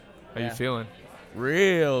How you feeling?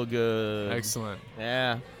 Real good. Excellent.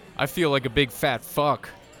 Yeah. I feel like a big fat fuck.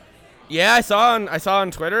 Yeah, I saw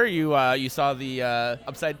on Twitter you saw the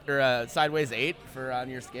sideways 8 on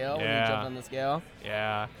your scale when you jumped on the scale.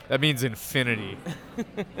 Yeah. That means infinity.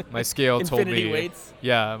 My scale told me. Infinity weights.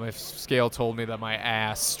 Yeah, my scale told me that my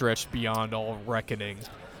ass stretched beyond all reckoning.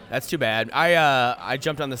 That's too bad. I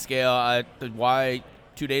jumped on the scale at the Y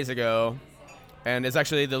 2 days ago, and it's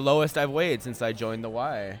actually the lowest I've weighed since I joined the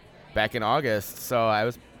Y back in August. So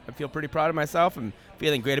I feel pretty proud of myself. I'm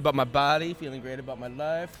feeling great about my body, feeling great about my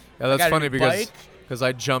life. Yeah, that's funny because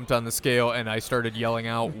I jumped on the scale and I started yelling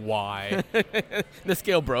out, "Why?" The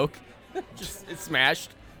scale broke. It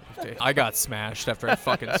smashed. I got smashed after I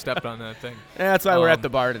fucking stepped on that thing. Yeah, that's why we're at the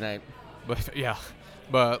bar tonight. But yeah.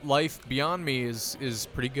 But life beyond me is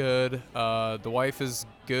pretty good. The wife is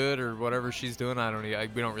good or whatever she's doing.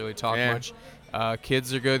 We don't really talk much.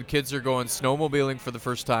 Kids are good. Kids are going snowmobiling for the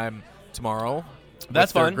first time tomorrow.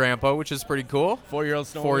 That's fun. Their grandpa, which is pretty cool. 4-year-old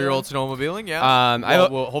snowmobiling. 4-year-old snowmobiling. Yeah.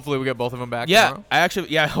 Hopefully we get both of them back tomorrow.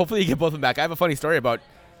 Hopefully you get both of them back. I have a funny story about,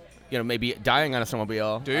 maybe dying on a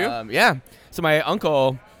snowmobile. Do you? Yeah. So my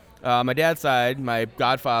uncle, my dad's side, my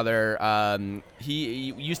godfather,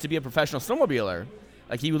 he used to be a professional snowmobiler.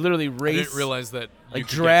 Like he would literally race. I didn't realize that. Like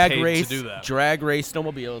drag race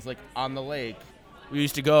snowmobiles like on the lake. We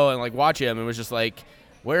used to go and like watch him, and it was just like,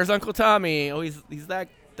 "Where's Uncle Tommy? Oh, he's that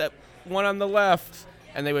one on the left."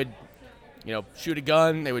 And they would, shoot a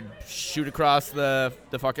gun. They would shoot across the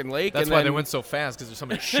fucking lake. That's why they went so fast, because there's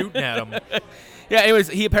somebody shooting at them. Yeah. Anyways,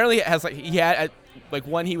 he apparently has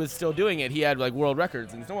when he was still doing it, he had like world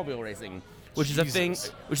records in snowmobile racing, which is a thing,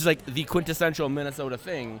 which is like the quintessential Minnesota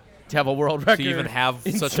thing. To have a world record to even have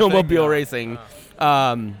in such snowmobile a racing.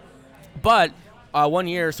 But 1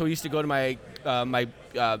 year, so we used to go to my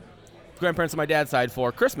grandparents on my dad's side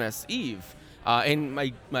for Christmas Eve, and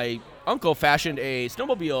my uncle fashioned a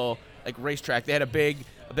snowmobile like racetrack. They had a big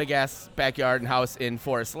ass backyard and house in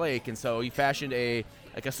Forest Lake, and so he fashioned a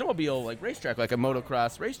snowmobile like racetrack, like a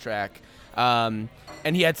motocross racetrack, and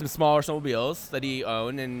he had some smaller snowmobiles that he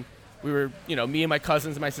owned, and we were, me and my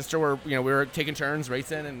cousins and my sister were, we were taking turns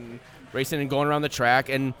racing and going around the track.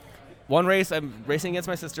 And one race, I'm racing against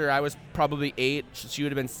my sister. I was probably 8. She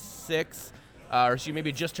would have been 6, or she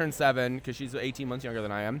maybe just turned 7 because she's 18 months younger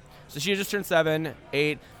than I am. So she had just turned 7,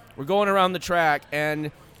 8. We're going around the track, and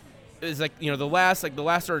it's like, the last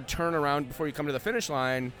sort of turn around before you come to the finish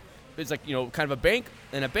line. It's like, kind of an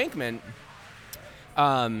embankment.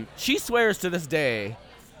 She swears to this day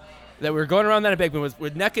that we were going around that embankment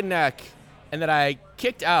with neck and neck, and that I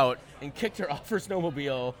kicked out and kicked her off her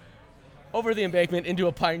snowmobile over the embankment into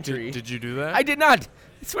a pine tree. Did you do that? I did not.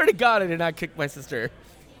 I swear to God, I did not kick my sister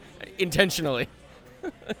intentionally.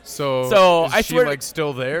 So is she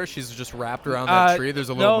still there? She's just wrapped around that tree. There's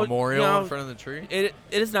a little memorial in front of the tree. It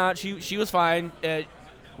is not. She was fine.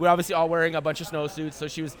 We're obviously all wearing a bunch of snowsuits, so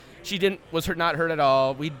she was not hurt at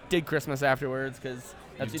all. We did Christmas afterwards because.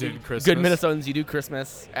 Good Minnesotans, you do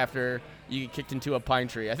Christmas after you get kicked into a pine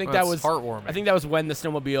tree. I think that was heartwarming. I think that was when the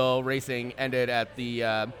snowmobile racing ended at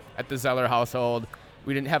the Zeller household.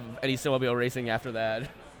 We didn't have any snowmobile racing after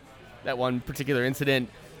that. That one particular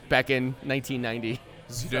incident back in 1990.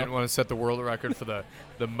 You didn't want to set the world record for the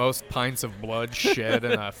most pints of blood shed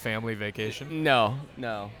in a family vacation? No,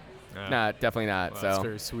 definitely not. Well, that's a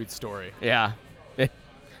very sweet story. Yeah,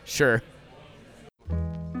 sure.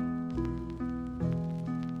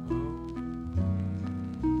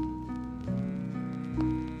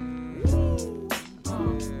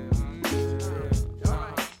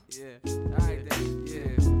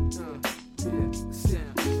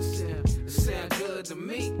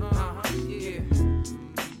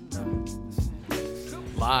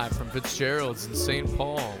 Live from Fitzgerald's in St.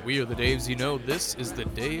 Paul, we are the Daves you know. This is the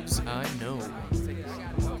Daves I know.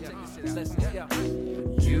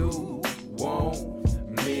 You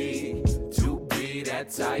want me to be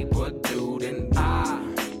that type of dude, and I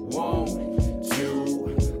want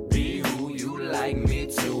to be who you like me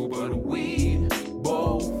to, but we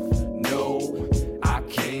both know I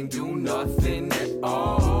can't do nothing at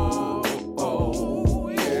all.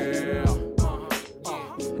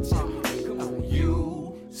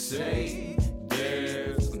 Say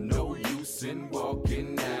there's no use in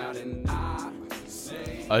walking out, and I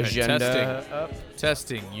say Agenda.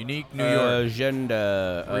 Testing. Unique New York.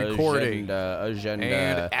 Agenda. Recording. Agenda.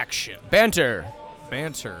 And action. Banter.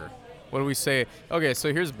 What do we say? Okay,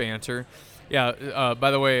 so here's banter. Yeah,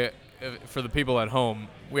 by the way, for the people at home,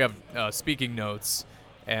 we have speaking notes.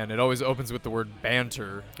 And it always opens with the word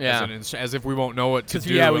banter, as if we won't know what to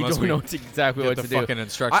do. Yeah, we don't know exactly what to do. The fucking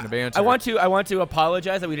instruction to banter. I want to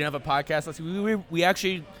apologize that we didn't have a podcast last week. We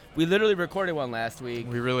actually We literally recorded one last week.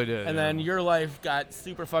 We really did. And then your life got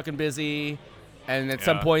super fucking busy. And at Yeah.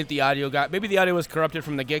 some point, the audio maybe the audio was corrupted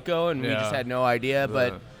from the get-go, and we just had no idea.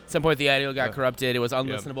 But at some point, the audio got corrupted. It was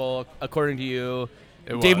unlistenable, according to you.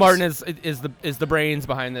 Dave Martin is the brains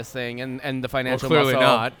behind this thing, and the financial clearly muscle.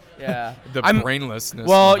 not. Yeah, the brainlessness.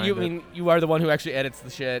 Well, behind you are the one who actually edits the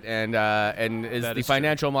shit and is That the is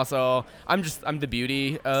financial muscle. I'm the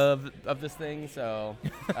beauty of this thing. So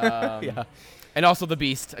Yeah. and also the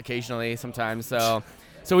beast occasionally sometimes.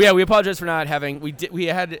 So yeah, we apologize for not having.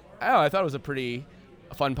 I thought it was a pretty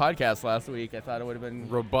fun podcast last week. I thought it would have been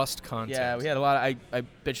robust content. Yeah, we had a lot. I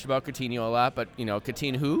bitched about Coutinho a lot, but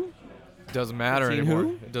Coutinho who? Doesn't matter Coutinho anymore. who?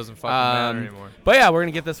 It doesn't fucking matter anymore. But yeah, we're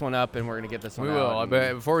gonna get this one up, and we're gonna get this one. We will.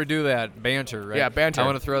 But before we do that, banter, right? Yeah, banter. I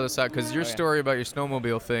want to throw this out because your story about your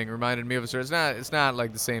snowmobile thing reminded me of a story. It's not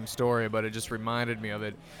like the same story, but it just reminded me of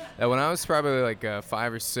it. That when I was probably like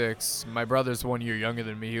 5 or 6, my brother's 1 year younger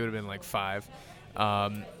than me. He would have been like 5.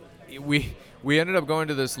 We ended up going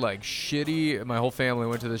to this like shitty. My whole family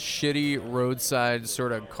went to this shitty roadside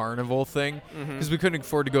sort of carnival thing because we couldn't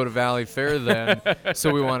afford to go to Valley Fair then,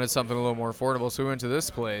 so we wanted something a little more affordable. So we went to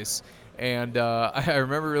this place, and I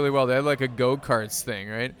remember really well. They had like a go-karts thing,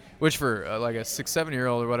 right? Which for like a 6,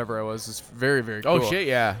 7-year-old or whatever I was very, very cool. Oh shit,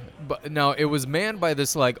 yeah. But now it was manned by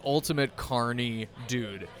this like ultimate carny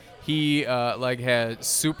dude. He like had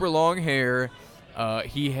super long hair.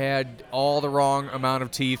 He had all the wrong amount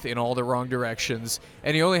of teeth in all the wrong directions,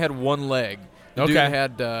 and he only had one leg. The dude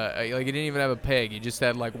had he didn't even have a peg. He just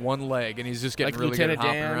had like one leg, and he's just getting Like really Lieutenant good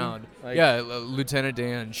at hopping Dan? around. Like Yeah, Lieutenant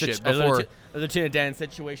Dan shit before. a Lieutenant Dan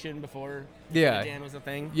situation before. Yeah. Lieutenant Dan was a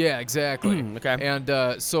thing. Yeah, exactly. Okay.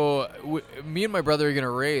 And so me and my brother are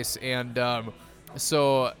gonna race, and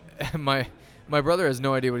so my brother has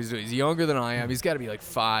no idea what he's doing. He's younger than I am. He's got to be like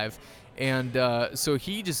 5. And so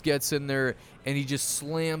he just gets in there and he just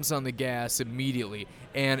slams on the gas immediately.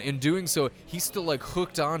 And in doing so, he's still like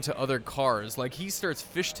hooked onto other cars. Like he starts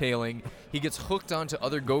fishtailing. He gets hooked onto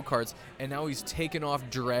other go-karts, and now he's taken off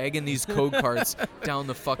dragging these go-karts down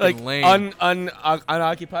the fucking lane.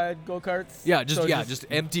 Unoccupied go-karts? Yeah, just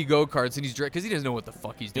empty go-karts, and he's because he doesn't know what the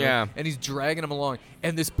fuck he's doing. Yeah. And he's dragging them along,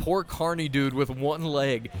 and this poor carny dude with one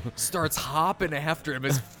leg starts hopping after him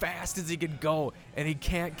as fast as he can go, and he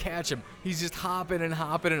can't catch him. He's just hopping and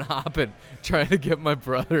hopping and hopping, trying to get my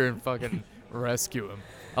brother and fucking rescue him.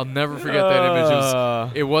 I'll never forget that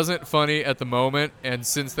image. It wasn't funny at the moment, and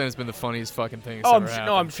since then it's been the funniest fucking thing.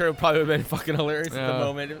 I'm sure it probably would have been fucking hilarious at the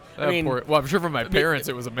moment. I'm sure for my parents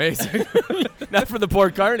it was amazing. Not for the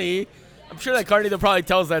poor carny. I'm sure that carny probably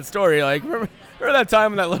tells that story. Like, remember that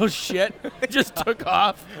time when that little shit just took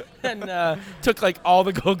off and took like all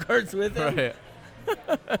the go-karts with him? Right.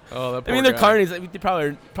 Oh, that poor I mean, they're guy. carnies. They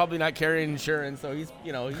probably not carrying insurance, so he's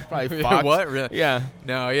probably fucked. What? Really? Yeah.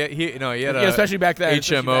 No, he had a especially back then.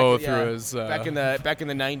 HMO back, through his back in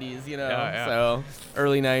the 90s, Yeah. so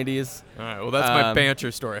early 90s. All right, well that's my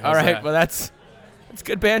banter story. How's All right, that? well that's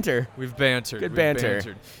good banter. We've bantered. Good We've banter.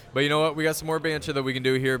 bantered. But you know what? We got some more banter that we can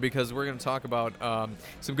do here because we're going to talk about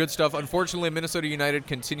some good stuff. Unfortunately, Minnesota United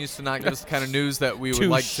continues to not give us the kind of news that we would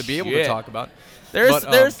like to be able to talk about.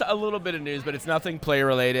 There's a little bit of news, but it's nothing play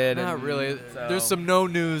related. Not really. So. There's some no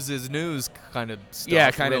news is news kind of stuff.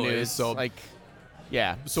 Yeah, kind of really. news. So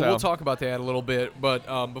yeah. So we'll talk about that a little bit.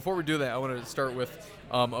 But before we do that, I want to start with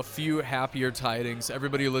a few happier tidings.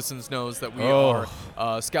 Everybody who listens knows that we are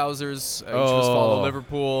Scousers. Each of us follow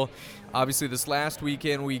Liverpool. Obviously, this last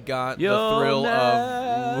weekend we got the thrill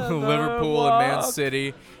of Liverpool and Man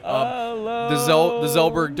City. The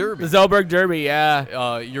Zellberg Derby. The Zellberg Derby,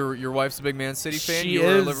 yeah. Your wife's a big Man City fan. She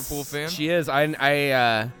You're is a Liverpool fan. She is.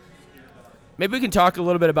 I maybe we can talk a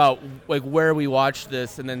little bit about like where we watched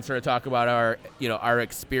this, and then sort of talk about our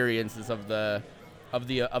experiences of the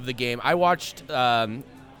game. I watched.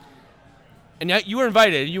 And yet you were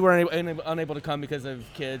invited. You were unable to come because of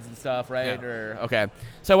kids and stuff, right? Yeah. Or okay.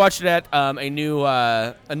 So I watched it at a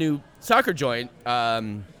new soccer joint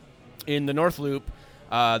in the North Loop,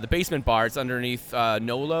 the basement bar. It's underneath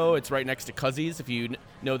Nolo. It's right next to Cuzzies. If you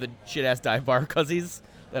know the shit ass dive bar Cuzzies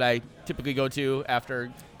that I typically go to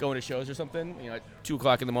after going to shows or something, at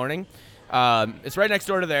 2:00 in the morning. It's right next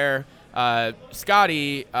door to there.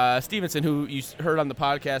 Scotty Stevenson, who you heard on the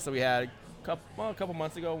podcast that we had a couple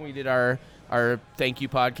months ago when we did our thank you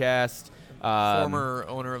podcast. Former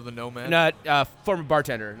owner of the Nomad. Not former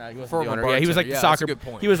bartender. No, he wasn't Former the owner. bartender. Yeah, he was like Yeah, the that's soccer. a good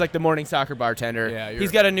point. He was like the morning soccer bartender. Yeah,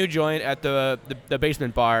 he's got a new joint at the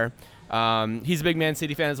basement bar. He's a big Man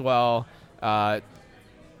City fan as well.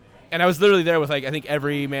 And I was literally there with I think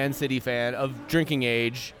every Man City fan of drinking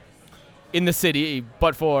age in the city,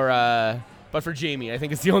 but for but for Jamie. I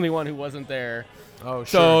think it's the only one who wasn't there. Oh,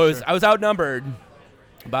 so sure. I was outnumbered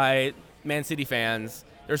by Man City fans.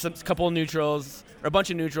 There's a couple of neutrals, or a bunch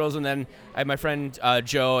of neutrals, and then I had my friend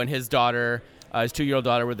Joe and his daughter, his 2-year-old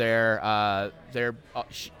daughter, were there.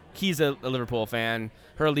 He's a Liverpool fan.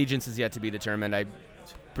 Her allegiance is yet to be determined. I'm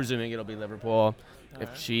presuming it'll be Liverpool.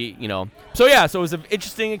 If she, So it was an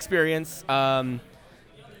interesting experience.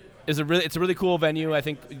 It's a really cool venue. I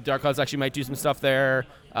think Dark Clouds actually might do some stuff there.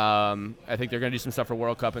 I think they're going to do some stuff for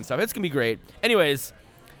World Cup and stuff. It's going to be great. Anyways,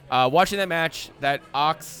 watching that match, that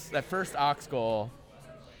first Ox goal,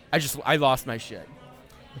 I lost my shit.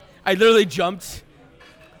 I literally jumped,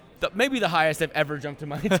 maybe the highest I've ever jumped in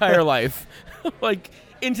my entire life, like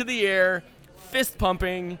into the air, fist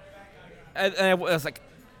pumping, and I was like,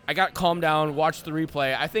 I got calmed down, watched the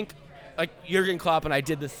replay. I think like Jurgen Klopp and I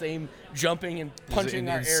did the same jumping and punching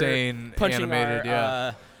our insane air, punching animated,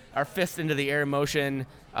 our fist into the air motion.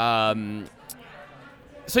 So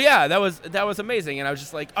yeah, that was amazing, and I was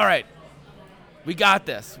just like, all right, we got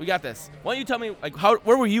this. Why don't you tell me like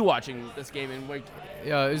where were you watching this game and like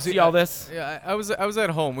see all this? Yeah, I was at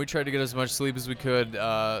home. We tried to get as much sleep as we could,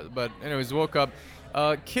 but anyways, woke up.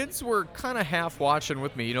 Kids were kind of half watching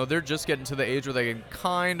with me. They're just getting to the age where they can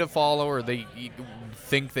kind of follow, or they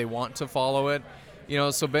think they want to follow it.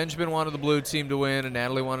 So Benjamin wanted the blue team to win, and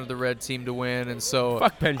Natalie wanted the red team to win, and so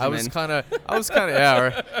fuck Benjamin. I was kind of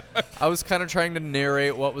I was kind of trying to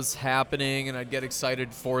narrate what was happening, and I'd get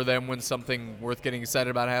excited for them when something worth getting excited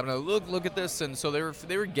about happened. Look at this, and so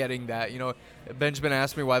they were getting that. Benjamin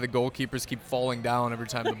asked me why the goalkeepers keep falling down every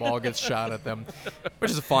time the ball gets shot at them,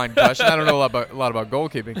 which is a fine question. I don't know a lot about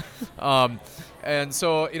goalkeeping. And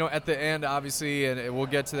so, at the end, obviously, and we'll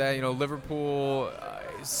get to that, Liverpool,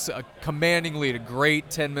 a commanding lead, a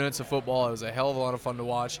great 10 minutes of football. It was a hell of a lot of fun to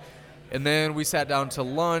watch. And then we sat down to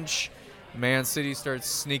lunch. Man City starts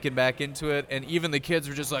sneaking back into it, and even the kids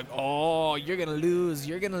were just like, "Oh, you're gonna lose,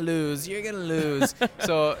 you're gonna lose, you're gonna lose."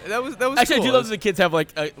 So that was actually cool. I do love that the kids have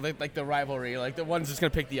like the rivalry, like the one's just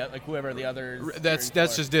gonna pick whoever the others. That's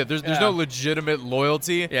just it. There's no legitimate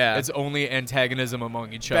loyalty. Yeah, it's only antagonism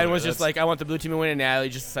among each other. Ben was just like, "I want the blue team to win," and Natalie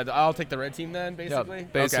just said, "I'll take the red team then." Basically, yeah,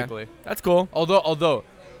 basically. Okay. That's cool. Although,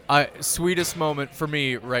 sweetest moment for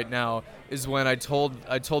me right now is when I told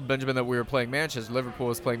Benjamin that we were playing Manchester. Liverpool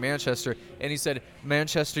was playing Manchester, and he said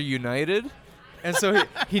Manchester United, and so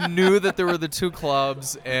he knew that there were the two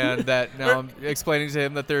clubs, and that now I'm explaining to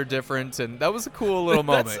him that they're different, and that was a cool little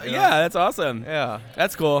moment. That's awesome. Yeah,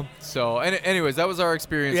 that's cool. So, anyways, that was our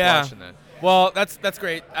experience watching that. Well, that's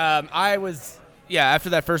great. I was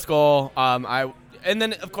after that first goal, and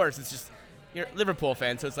then of course it's just you're a Liverpool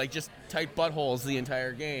fan, so it's like just tight buttholes the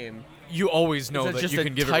entire game. You always know that you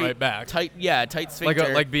can give it right back. Tight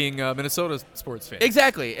sphincter. Like being a Minnesota sports fan.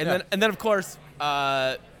 Exactly. And then of course,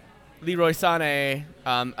 Leroy Sané,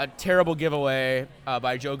 a terrible giveaway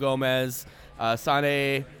by Joe Gomez.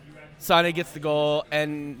 Sané gets the goal,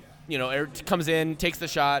 and comes in, takes the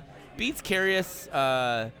shot, beats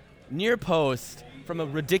Karius near post from a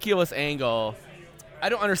ridiculous angle. I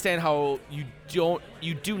don't understand how you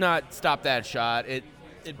do not stop that shot. It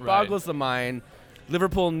boggles the mind.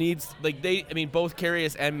 Liverpool needs both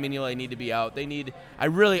Karius and Mignolet need to be out. I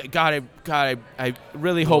really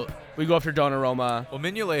hope we go after Donnarumma. Well,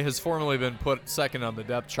 Mignolet has formerly been put second on the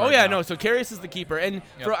depth chart. Oh yeah, now. no. So Karius is the keeper, and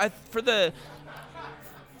for the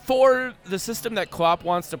system that Klopp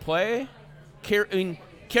wants to play,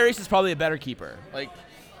 Karius is probably a better keeper.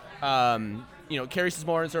 Karius is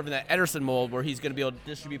more in sort of in that Ederson mold where he's going to be able to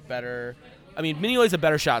distribute better. Mignolet's a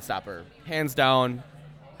better shot stopper, hands down.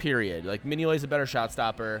 Period. Mignolet's a better shot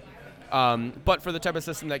stopper, but for the type of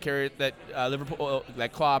system that Liverpool,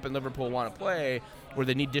 that Klopp and Liverpool want to play, where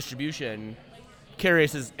they need distribution,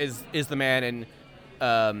 Karius is the man. And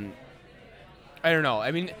I don't know.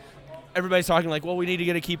 Everybody's talking like, well, we need to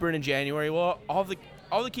get a keeper in January. Well, all the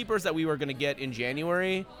keepers that we were going to get in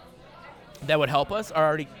January that would help us are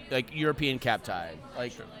already European cap tied.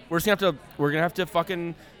 Sure. We're gonna have to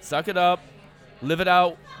fucking suck it up. Live it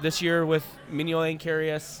out this year with Mignolet and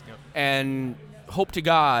Karius, and hope to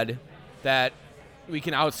God that we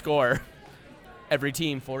can outscore every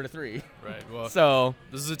team 4-3. Right. Well, so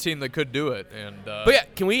this is a team that could do it, and but yeah,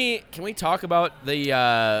 can we talk about the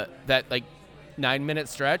that 9-minute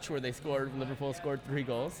stretch where Liverpool scored 3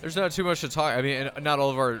 goals? There's not too much to talk. And not all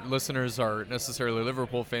of our listeners are necessarily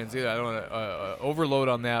Liverpool fans either. I don't want to overload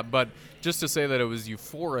on that, but just to say that it was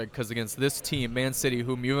euphoric because against this team, Man City,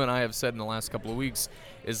 whom you and I have said in the last couple of weeks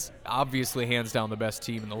is obviously hands down the best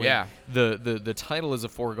team in the league. Yeah. The title is a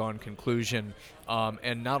foregone conclusion.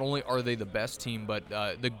 And not only are they the best team, but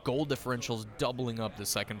the goal differential is doubling up the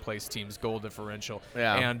second place team's goal differential.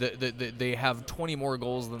 Yeah. And they have 20 more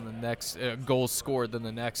goals than the next goals scored than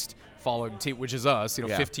the next following team, which is us.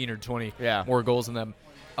 15 or 20 more goals than them.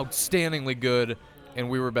 Outstandingly good, and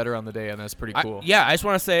we were better on the day, and that's pretty cool. I just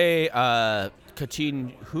want to say,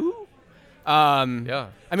 Coutinho. I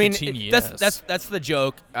mean, Coutinho, that's the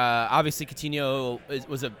joke. Obviously, Coutinho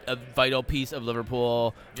was a vital piece of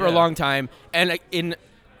Liverpool for a long time, and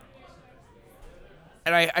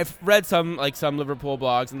I've read some Liverpool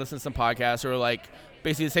blogs and listened to some podcasts who are like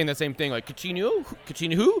basically saying the same thing, like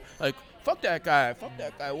Coutinho who? Like fuck that guy,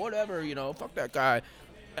 whatever, fuck that guy.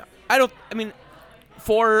 I mean,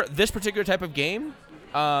 for this particular type of game,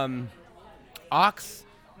 Ox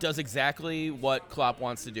does exactly what Klopp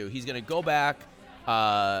wants to do. He's going to go back.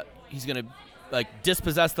 He's going to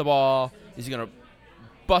dispossess the ball. He's going to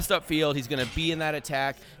bust up field. He's going to be in that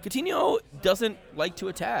attack. Coutinho doesn't like to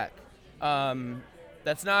attack.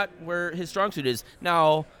 That's not where his strong suit is.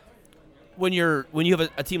 Now, when you have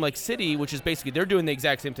a team like City, which is basically they're doing the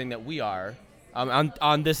exact same thing that we are.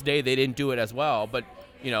 On this day, they didn't do it as well, but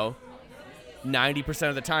 90%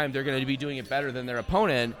 of the time they're going to be doing it better than their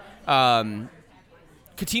opponent.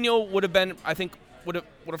 Coutinho would have been, I think, would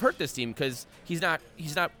have hurt this team because he's not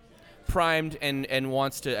primed and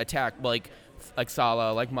wants to attack like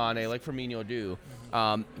Salah, like Mane, like Firmino do.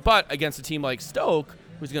 But against a team like Stoke,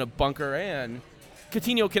 who's going to bunker in,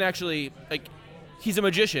 Coutinho can actually he's a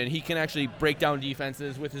magician. He can actually break down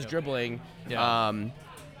defenses with his dribbling. Yeah.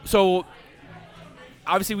 So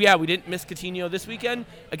obviously, we didn't miss Coutinho this weekend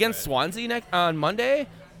against Swansea on Monday.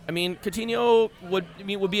 I mean, Coutinho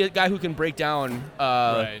would be a guy who can break down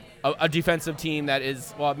a defensive team that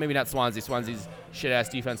is, well, maybe not Swansea. Swansea's shit-ass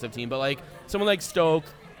defensive team, but someone like Stoke,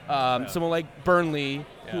 someone like Burnley,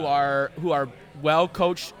 who are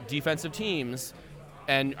well-coached defensive teams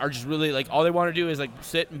and are just really all they want to do is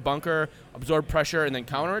sit and bunker, absorb pressure, and then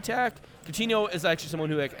counterattack. Coutinho is actually someone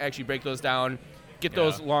who actually break those down, get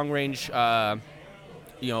those long-range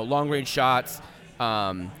shots.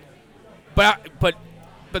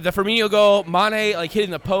 But the Firmino goal, Mane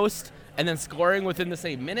hitting the post and then scoring within the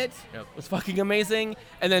same minute was fucking amazing.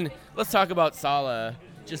 And then let's talk about Salah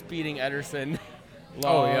just beating Ederson.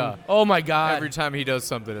 Oh yeah. Oh my God. Every time he does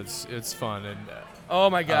something, it's fun. And oh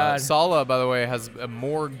my God. Salah, by the way, has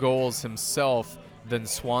more goals himself than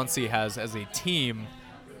Swansea has as a team.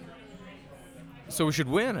 So we should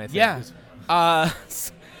win, I think. Yeah.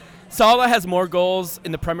 Salah has more goals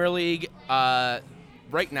in the Premier League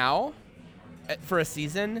right now for a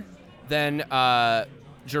season than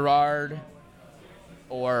Gerrard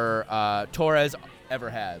or Torres ever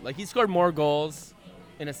had. He scored more goals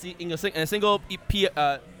in a single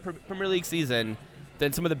Premier League season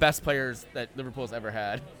than some of the best players that Liverpool's ever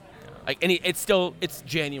had. It's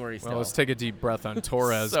January still. Well, let's take a deep breath on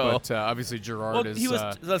Torres, but obviously Gerrard is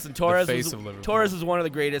Torres the face of Liverpool. Torres was one of the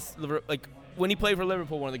greatest, when he played for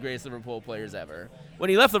Liverpool, one of the greatest Liverpool players ever. When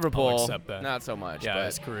he left Liverpool, not so much. Yeah, but,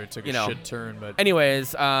 his career took a shit turn. But anyways,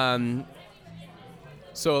 so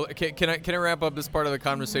can I wrap up this part of the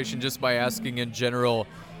conversation just by asking in general,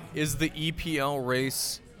 is the EPL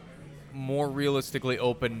race more realistically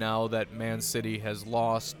open now that Man City has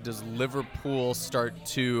lost? Does Liverpool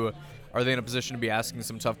are they in a position to be asking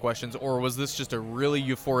some tough questions, or was this just a really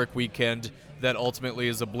euphoric weekend that ultimately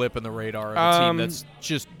is a blip in the radar of a team that's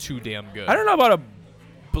just too damn good? I don't know about a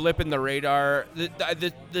blip in the radar.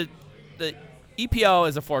 The EPL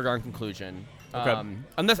is a foregone conclusion. Okay.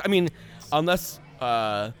 Unless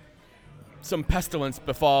some pestilence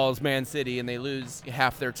befalls Man City and they lose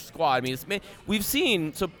half their squad. We've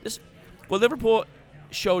seen what Liverpool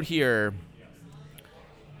showed here.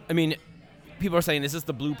 People are saying, is this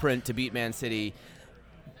the blueprint to beat Man City?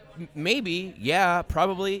 Maybe, yeah,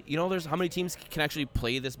 probably. There's how many teams can actually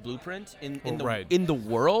play this blueprint in the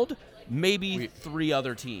world? Maybe 3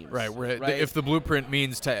 other teams. Right. If the blueprint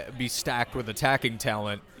means to be stacked with attacking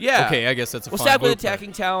talent, yeah. Okay, I guess that's a fine stacked blueprint. with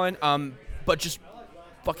attacking talent, but just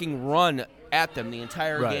fucking run at them the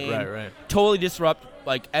entire game. Right. Totally disrupt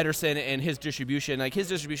Ederson and his distribution. His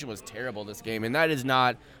distribution was terrible this game, and that is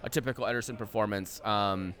not a typical Ederson performance.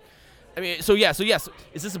 So yes,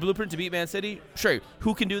 is this a blueprint to beat Man City? Sure.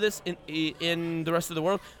 Who can do this in the rest of the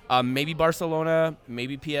world? Maybe Barcelona,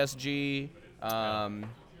 maybe PSG.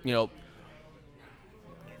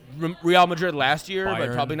 Real Madrid last year, Bayern,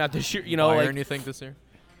 but probably not this year. Bayern, you think this year?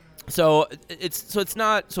 So it's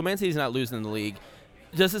not. So Man City's not losing in the league.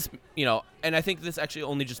 Does this, and I think this actually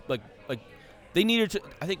only just they needed to.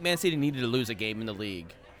 I think Man City needed to lose a game in the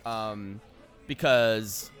league.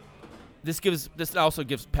 because this also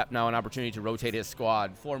gives Pep now an opportunity to rotate his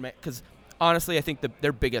squad because honestly, I think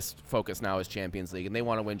their biggest focus now is Champions League, and they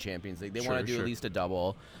want to win Champions League. They want to do at least a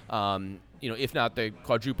double, if not the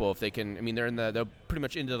quadruple, if they can. I mean, they're pretty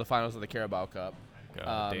much into the finals of the Carabao Cup,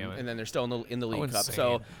 damn it. and then they're still in the League Cup.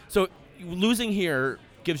 insane. So losing here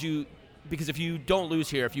gives you, because if you don't lose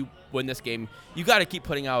here, if you win this game, you got to keep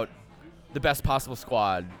putting out the best possible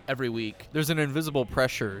squad every week. There's an invisible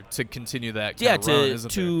pressure to continue that kind of run,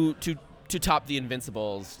 isn't there? To top the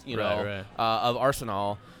Invincibles, Right. Of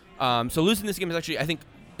Arsenal. So losing this game is actually, I think,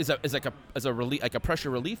 is like a pressure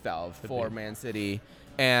relief valve for Man City.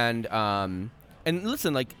 And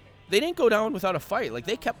listen, like, they didn't go down without a fight. Like,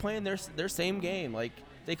 they kept playing their same game. Like,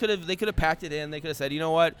 they could have packed it in. They could have said, you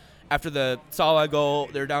know what, after the Salah goal,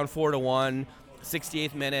 they're down 4-1,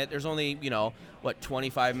 68th minute. There's only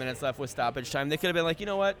 25 minutes left with stoppage time. They could have been like, you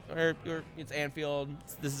know what, it's Anfield.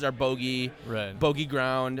 This is our bogey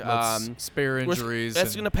ground. Let's spare injuries.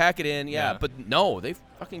 That's gonna pack it in, yeah. But no, they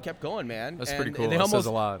fucking kept going, man. That's pretty cool. They That almost says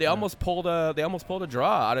a lot. They almost pulled a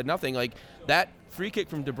draw out of nothing. Like that free kick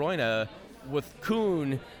from De Bruyne with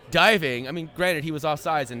Kuhn diving. I mean, granted, he was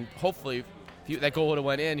offsides, and hopefully, if that goal would have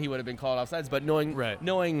went in, he would have been called offsides. But knowing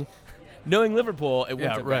Liverpool, it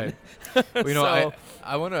wouldn't have right. been.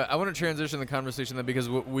 I want to transition the conversation then, because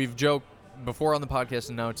we've joked before on the podcast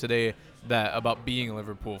and now today that about being a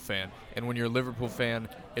Liverpool fan, and when you're a Liverpool fan,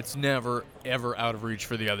 it's never ever out of reach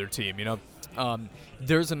for the other team.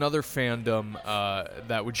 There's another fandom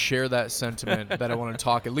that would share that sentiment that I want to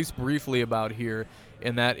talk at least briefly about here,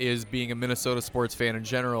 and that is being a Minnesota sports fan in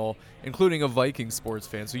general, including a Vikings sports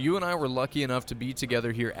fan. So you and I were lucky enough to be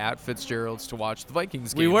together here at Fitzgerald's to watch the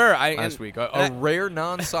Vikings game last week. A rare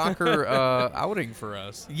non-soccer outing for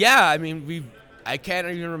us. Yeah, I mean, I can't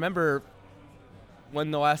even remember when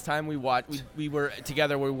the last time we were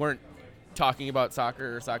together. We weren't talking about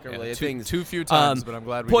soccer or soccer-related things. Too few times, but I'm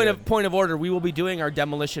glad we did. Point of order, we will be doing our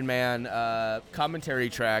Demolition Man commentary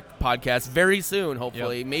track podcast very soon,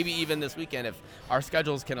 hopefully. Yep. Maybe even this weekend if our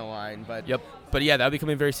schedules can align. But Yep. But yeah, that'll be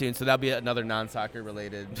coming very soon. So that'll be another non-soccer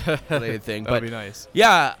related thing. That'd be nice.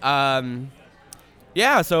 Yeah.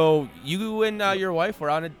 Yeah. So you and your wife were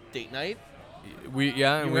on a date night. We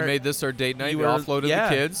made this our date night. We offloaded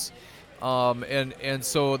the kids. And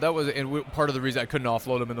so that was part of the reason I couldn't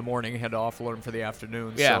offload them in the morning. I had to offload them for the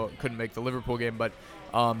afternoon, so couldn't make the Liverpool game. But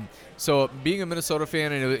so being a Minnesota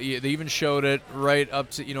fan, and they even showed it right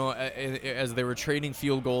up to as they were trading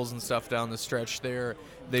field goals and stuff down the stretch there.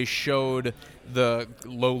 They showed the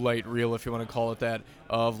low light reel, if you want to call it that,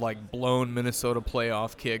 of like blown Minnesota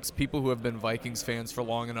playoff kicks. People who have been Vikings fans for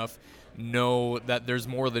long enough know that there's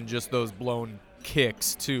more than just those blown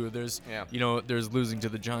kicks too. There's there's losing to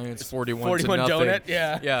the Giants 41 to nothing. Donut,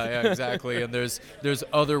 yeah, exactly. And there's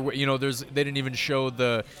other they didn't even show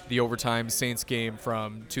the overtime Saints game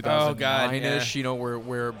from 2009ish,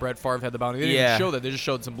 where Brett Favre had the bounty. They didn't even show that. They just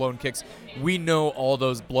showed some blown kicks. We know all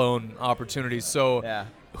those blown opportunities. So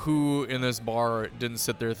who in this bar didn't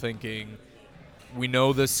sit there thinking, we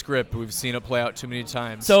know this script, we've seen it play out too many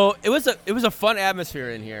times? So it was a fun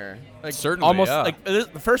atmosphere in here. Like, certainly, almost like the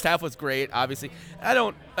first half was great. Obviously,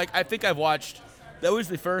 I think I've watched. That was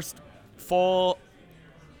the first full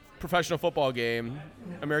professional football game,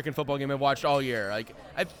 American football game I've watched all year. Like,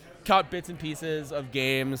 I've caught bits and pieces of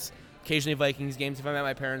games, occasionally Vikings games. If I'm at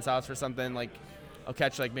my parents' house for something, like, I'll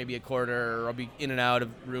catch like maybe a quarter, or I'll be in and out of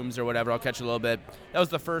rooms or whatever. I'll catch a little bit. That was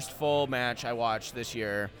the first full match I watched this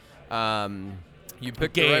year. You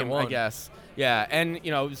picked game, the right one, I guess. Yeah, and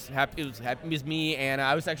it was happy. It was me, and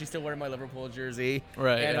I was actually still wearing my Liverpool jersey.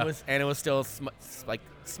 Right. And it was still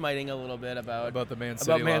smiting a little bit about the Man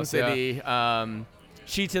City.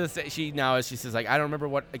 She says like, I don't remember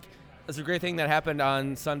what. Like, it's a great thing that happened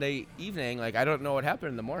on Sunday evening. Like, I don't know what happened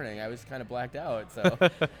in the morning. I was kind of blacked out. So,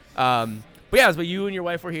 but yeah, but you and your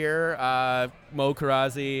wife were here. Mo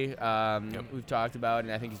Karazi, we've talked about,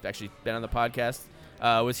 and I think he's actually been on the podcast.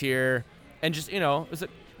 Was here, and just it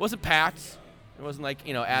wasn't packed. It wasn't like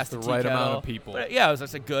asked the right amount of people. But yeah, it was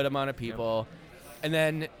just a good amount of people. And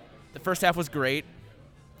then the first half was great.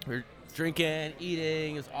 We were drinking,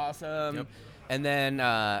 eating. It was awesome. Yep. And then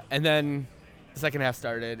the second half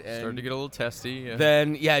started. And started to get a little testy. Yeah.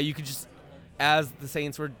 Then you could just, as the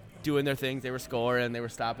Saints were doing their things, they were scoring, they were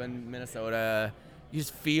stopping Minnesota. You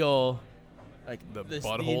just feel like the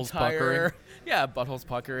buttholes puckering. Yeah, buttholes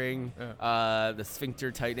puckering. Yeah. The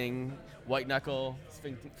sphincter tightening. White knuckle.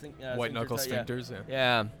 White knuckle sphincters.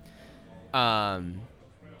 Yeah.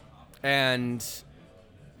 And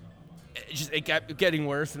it kept getting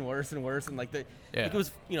worse and worse and worse, and like it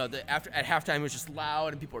was at halftime it was just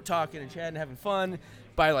loud and people were talking and chatting and having fun,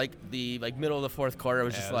 by like the middle of the fourth quarter, it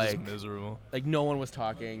was just like miserable. Like no one was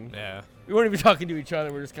talking. Yeah. We weren't even talking to each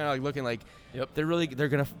other. We're just kind of like looking like, yep, they're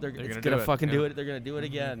gonna fucking do it. They're gonna do it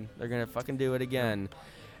again. They're gonna fucking do it again.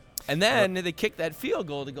 And then they kick that field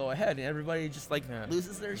goal to go ahead, and everybody just like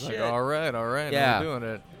loses their shit. Like, all right, yeah, I'm doing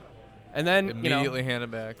it. And then immediately hand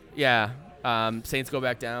it back. Yeah, Saints go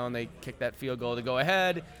back down. They kick that field goal to go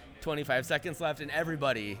ahead. 25 seconds left, and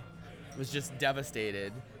everybody was just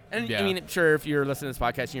devastated. And I mean, sure, if you're listening to this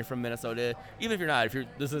podcast and you're from Minnesota, even if you're not, if you're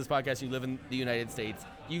listening to this podcast and you live in the United States,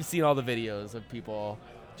 you've seen all the videos of people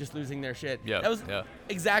just losing their shit. Yeah, that was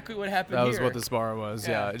exactly what happened here. That here. was what this bar was,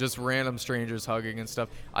 yeah. Just random strangers hugging and stuff.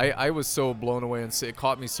 I was so blown away, and it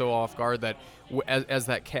caught me so off guard that as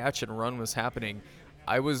that catch and run was happening,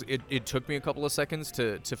 it took me a couple of seconds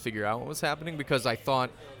to figure out what was happening, because I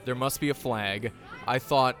thought there must be a flag. I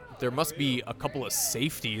thought there must be a couple of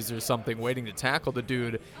safeties or something waiting to tackle the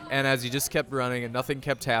dude. And as he just kept running and nothing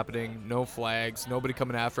kept happening, no flags, nobody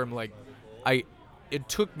coming after him, it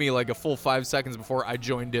took me like a full 5 seconds before I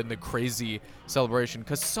joined in the crazy celebration,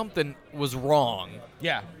 because something was wrong.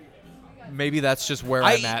 Yeah. Maybe that's just where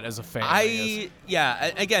I'm at as a fan.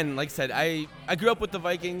 Again, like I said, I grew up with the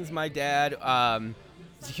Vikings. My dad is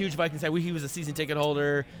a huge Vikings fan. He was a season ticket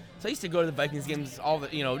holder. So I used to go to the Vikings games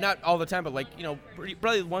not all the time, but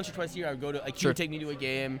probably once or twice a year I would go to, he would take me to a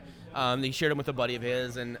game. He shared them with a buddy of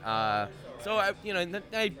his, and so I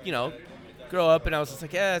grow up and I was just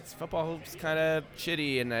like, it's football's kind of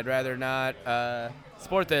shitty, and I'd rather not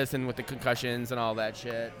support this, and with the concussions and all that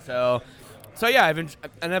shit. So yeah, I was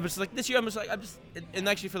just like, this year I'm just and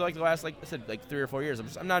actually for the last, like I said, 3 or 4 years,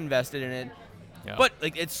 I'm not invested in it. Yeah. But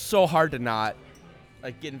it's so hard to not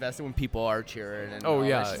get invested when people are cheering. And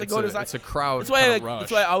it's a crowd.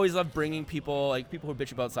 That's why I always love bringing people, people who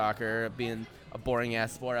bitch about soccer being a boring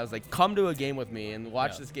ass sport. I was like, come to a game with me and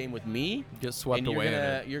watch this game with me. Get swept away in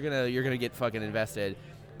it. You're gonna get fucking invested.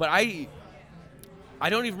 But I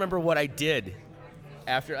don't even remember what I did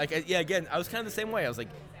after. Again, I was kind of the same way. I was like,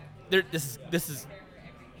 this is.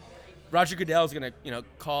 Roger Goodell's gonna,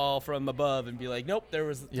 call from above and be like, nope, there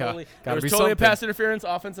was totally a pass interference,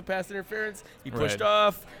 offensive pass interference. He pushed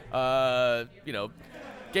off.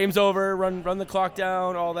 Game's over. Run the clock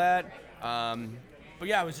down. All that. But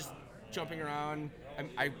yeah, I was just jumping around.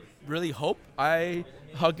 I really hope I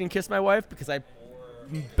hugged and kissed my wife, because I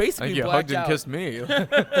basically you blacked hugged out. And kissed me.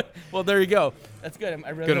 Well, there you go. That's good. I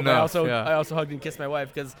really good hope enough, I also hugged and kissed my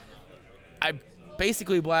wife, because I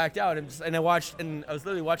basically blacked out, and I watched, and I was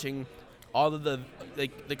literally watching all of the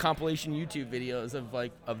compilation YouTube videos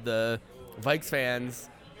of the Vikes fans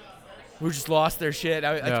who just lost their shit.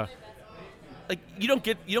 You don't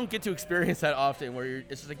get to experience that often, where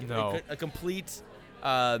it's just a complete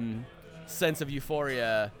sense of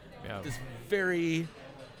euphoria. Yeah. This very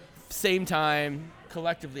same time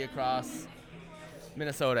collectively across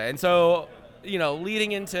Minnesota, and so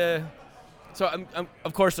leading into,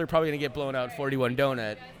 of course they're probably gonna get blown out 41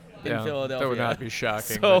 donut. In Philadelphia. That would not be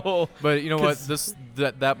shocking. So, but you know what?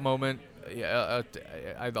 That moment,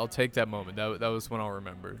 I'll take that moment. That was one I'll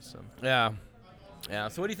remember. So. Yeah.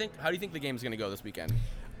 So what do you think? How do you think the game's going to go this weekend?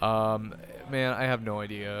 Man, I have no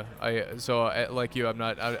idea. Like you,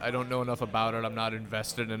 I don't know enough about it. I'm not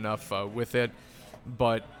invested enough with it.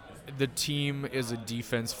 But the team is a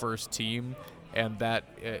defense-first team, and that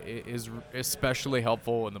is especially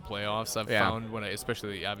helpful in the playoffs. I've found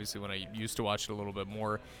especially when I used to watch it a little bit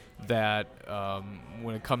more, that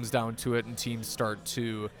when it comes down to it and teams start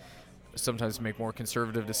to sometimes make more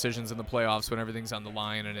conservative decisions in the playoffs when everything's on the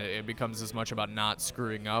line, and it becomes as much about not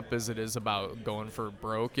screwing up as it is about going for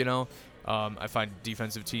broke, I find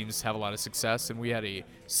defensive teams have a lot of success, and we had a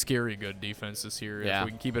scary good defense this year. Yeah. If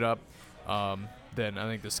we can keep it up, then I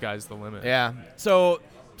think the sky's the limit. Yeah. So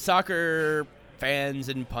soccer fans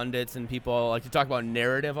and pundits and people like to talk about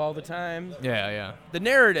narrative all the time. Yeah. The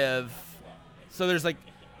narrative, so there's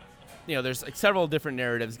there's several different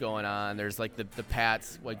narratives going on. There's the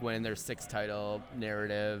Pats winning their 6th title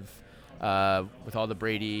narrative with all the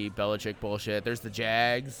Brady Belichick bullshit. There's the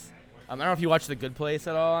Jags. I don't know if you watch The Good Place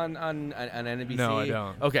at all on NBC. No, I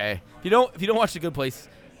don't. Okay. If you don't watch The Good Place,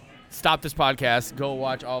 stop this podcast. Go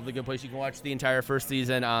watch all of The Good Place. You can watch the entire first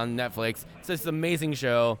season on Netflix. It's this amazing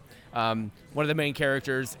show. One of the main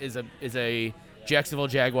characters is a Jacksonville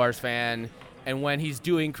Jaguars fan, and when he's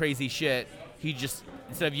doing crazy shit, he just,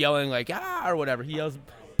 instead of yelling or whatever, he yells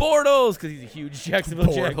Bortles, because he's a huge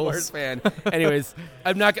Jacksonville Jaguars fan. Anyways,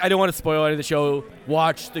 I don't want to spoil any of the show.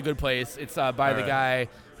 Watch The Good Place. It's by the guy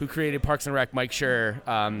who created Parks and Rec, Mike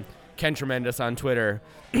Schur, Ken Tremendous on Twitter.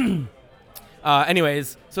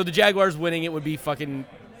 Anyways, so the Jaguars winning it would be fucking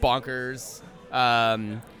bonkers.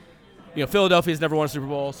 Philadelphia's never won a Super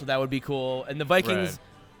Bowl, so that would be cool. And the Vikings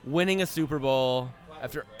winning a Super Bowl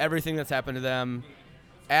after everything that's happened to them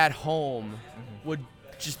at home would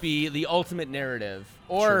just be the ultimate narrative.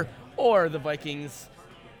 Or the Vikings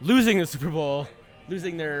losing the Super Bowl,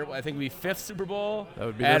 losing their, I think, fifth Super Bowl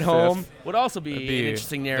at home would also be an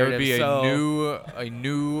interesting narrative. That would be a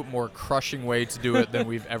new, more crushing way to do it than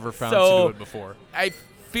we've ever found to do it before. I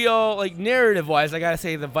feel like narrative-wise, I got to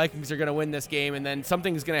say the Vikings are going to win this game, and then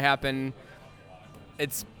something's going to happen.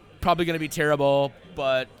 It's probably going to be terrible,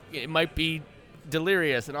 but it might be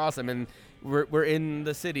delirious and awesome, and we're in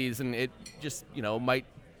the cities, and it just, might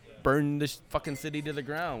burn this fucking city to the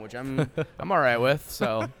ground, which I'm all right with.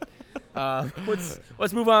 So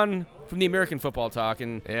let's move on from the American football talk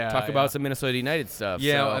and talk about some Minnesota United stuff.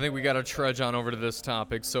 Yeah, I think we got to trudge on over to this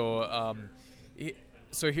topic. So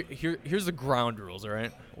here's the ground rules, all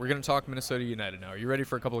right? We're going to talk Minnesota United now. Are you ready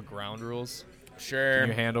for a couple of ground rules? Sure. Can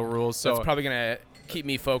you handle rules? So that's probably going to keep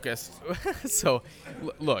me focused. So,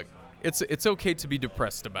 look, it's okay to be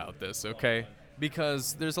depressed about this, okay?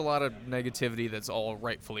 Because there's a lot of negativity that's all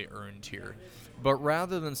rightfully earned here. But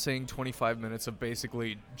rather than saying 25 minutes of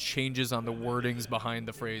basically changes on the wordings behind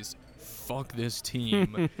the phrase, fuck this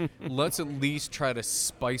team, let's at least try to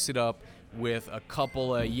spice it up with a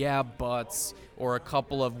couple of buts, or a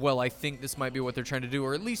couple of, well, I think this might be what they're trying to do,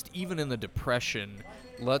 or at least even in the depression,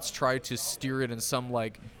 let's try to steer it in some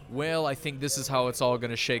well, I think this is how it's all going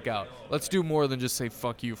to shake out. Let's do more than just say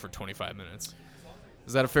fuck you for 25 minutes.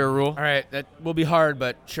 Is that a fair rule? All right, that will be hard,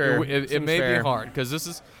 but sure. It may be hard because this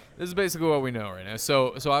is basically what we know right now.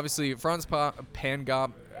 So obviously Franz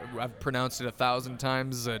Pangop, I've pronounced it 1,000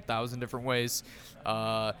 times, 1,000 different ways.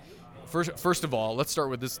 First of all, let's start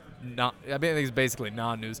with this. I think it's basically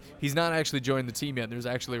non-news. He's not actually joined the team yet. There's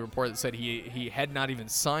actually a report that said he had not even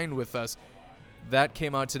signed with us. That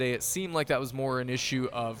came out today. It seemed like that was more an issue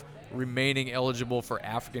of remaining eligible for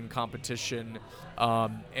African competition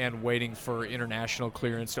and waiting for international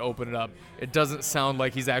clearance to open it up. It doesn't sound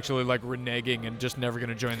like he's actually reneging and just never going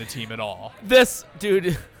to join the team at all. This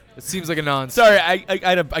dude. It seems like a nonsense. Sorry,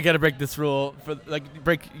 I gotta break this rule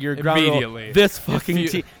break your ground immediately. Rule. This fucking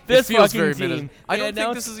team. This fucking team. I don't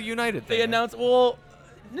think this is a United thing. They announced. Well,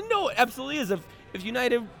 no, it absolutely is. If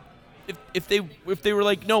United, if they were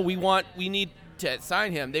like, no, we need to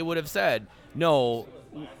sign him, they would have said, no,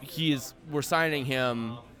 we're signing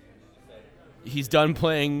him. He's done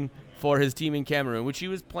playing for his team in Cameroon, which he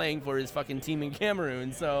was playing for his fucking team in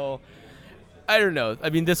Cameroon. So I don't know. I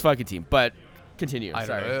mean, this fucking team, but. Continue. I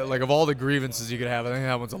don't know. Of all the grievances you could have, I think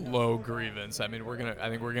that one's a low grievance. I mean, I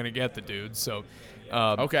think we're gonna get the dude. So,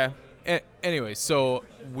 okay. Anyway, so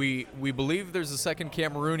we believe there's a second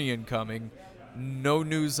Cameroonian coming. No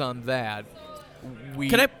news on that.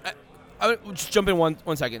 Can I just jump in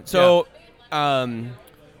one second? So, on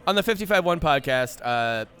the 55-1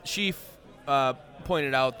 podcast, Sheaf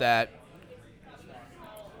pointed out that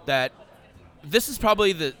this is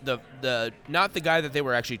probably the not the guy that they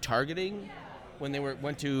were actually targeting when they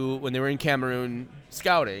were in Cameroon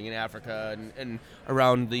scouting in Africa and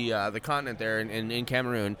around the continent there and in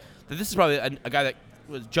Cameroon, that this is probably a guy that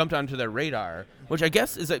was jumped onto their radar, which I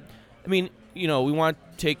guess is we want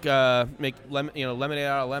to make lemonade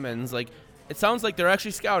out of lemons. Like, it sounds like they're actually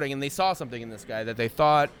scouting and they saw something in this guy that they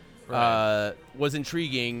thought was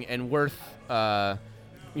intriguing and worth a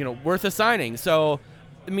signing. So,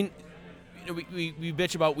 I mean, we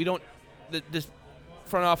bitch about this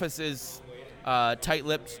front office is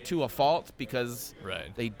tight-lipped to a fault because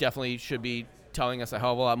they definitely should be telling us a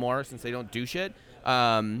hell of a lot more since they don't do shit.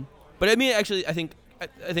 But I mean, actually, I think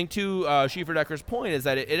to Schieferdecker's point is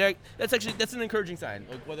that that's an encouraging sign.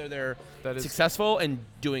 Like, whether they're successful and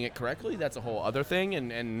doing it correctly, that's a whole other thing.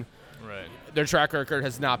 And their track record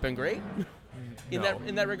has not been great in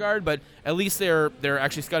that regard. But at least they're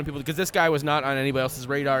actually scouting people, because this guy was not on anybody else's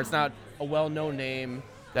radar. It's not a well-known name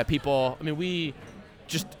that people. I mean, we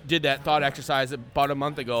just did that thought exercise about a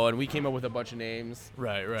month ago, and we came up with a bunch of names.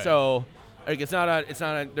 Right. So, it's not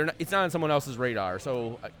on someone else's radar.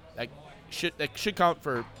 So, that should count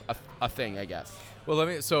for a thing, I guess. Well,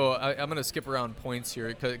 I'm gonna skip around points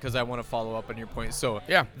here because I want to follow up on your point. So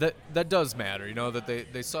yeah, that does matter. That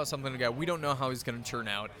they saw something in the guy. We don't know how he's gonna turn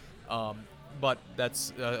out. But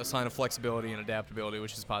that's a sign of flexibility and adaptability,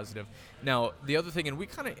 which is positive. Now, the other thing, and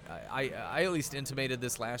I at least intimated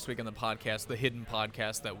this last week on the podcast, the hidden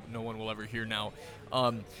podcast that no one will ever hear now.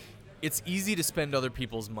 It's easy to spend other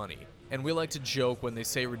people's money. And we like to joke when they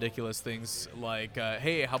say ridiculous things like,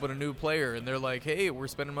 hey, how about a new player? And they're like, hey, we're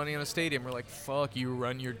spending money on a stadium. We're like, fuck, you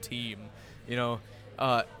run your team.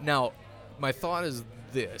 Now, my thought is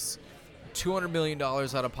this. $200 million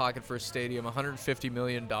out of pocket for a stadium, $150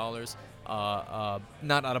 million,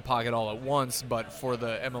 not out of pocket all at once, but for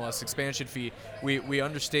the MLS expansion fee. We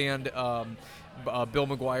understand Bill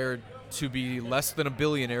McGuire to be less than a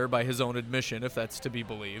billionaire by his own admission, if that's to be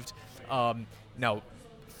believed. Now,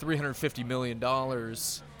 $350 million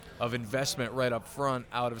of investment right up front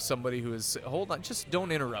out of somebody who is, hold on, just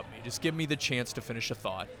don't interrupt me. Just give me the chance to finish a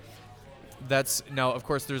thought. That's now, of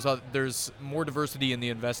course, there's more diversity in the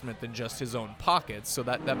investment than just his own pockets, so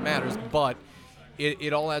that matters. But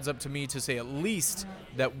it all adds up to me to say at least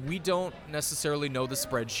that we don't necessarily know the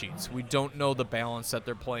spreadsheets. We don't know the balance that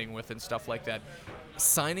they're playing with and stuff like that.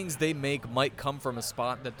 Signings they make might come from a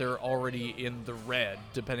spot that they're already in the red,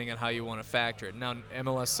 depending on how you want to factor it. Now,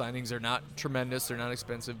 MLS signings are not tremendous. They're not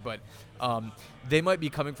expensive, but they might be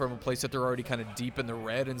coming from a place that they're already kind of deep in the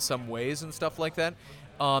red in some ways and stuff like that.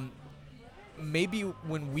 Maybe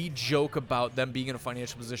when we joke about them being in a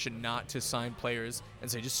financial position not to sign players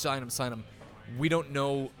and say, just sign them, we don't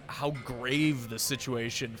know how grave the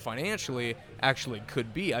situation financially actually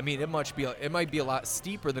could be. I mean, it might be a lot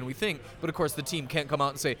steeper than we think, but of course the team can't come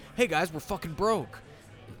out and say, hey guys, we're fucking broke.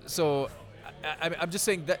 So I'm just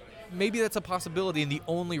saying that maybe that's a possibility, and the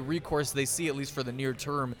only recourse they see, at least for the near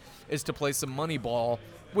term, is to play some money ball,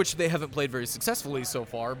 which they haven't played very successfully so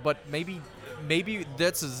far, but maybe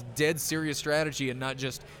that's a dead serious strategy and not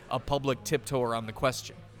just a public tiptoe around the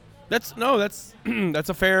question. That's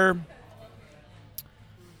a fair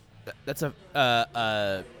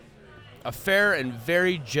fair and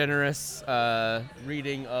very generous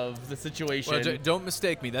reading of the situation. Well, don't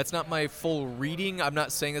mistake me. That's not my full reading. I'm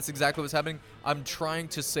not saying that's exactly what's happening. I'm trying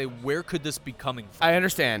to say, where could this be coming from? I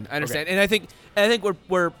understand. Okay. And I think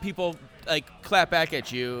where people like clap back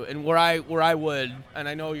at you, and where I would, and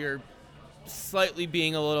I know you're slightly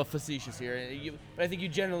being a little facetious here, but I think you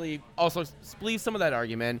generally also believe some of that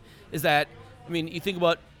argument is that, I mean, you think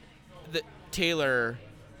about the Taylor,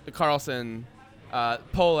 the Carlson,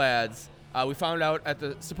 Polads. We found out at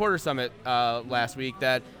the supporter summit last week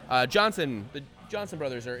that the Johnson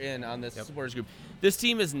brothers are in on this supporters group. This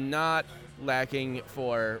team is not lacking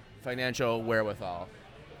for financial wherewithal.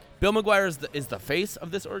 Bill McGuire is the face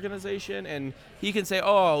of this organization, and he can say,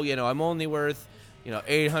 oh, I'm only worth,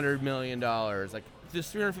 $800 million. Like,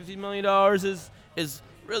 this $350 million is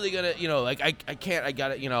really gonna, I can't, I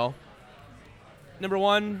got it, Number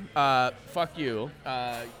one, fuck you.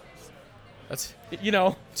 That's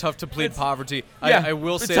tough to plead poverty. Yeah, I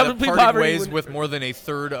will say that parting ways with more than a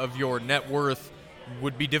third of your net worth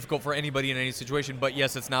would be difficult for anybody in any situation. But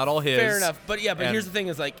yes, it's not all his. Fair enough. But here's the thing: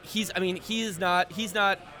 is like he's a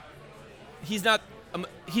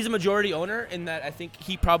majority owner in that. I think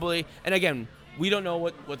he probably, and again, we don't know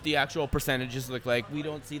what the actual percentages look like. We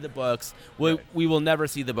don't see the books. We will never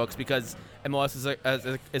see the books because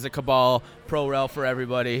MLS is a cabal, pro-rel for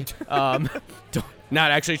everybody.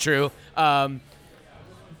 Not actually true.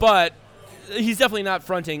 But he's definitely not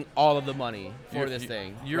fronting all of the money for this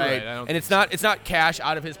thing. You're right. And it's not cash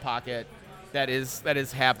out of his pocket that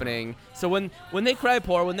is happening. So when they cry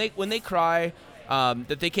poor, when they cry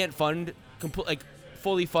that they can't fund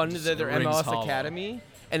fully fund their MLS academy,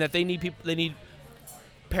 and that they need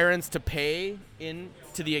parents to pay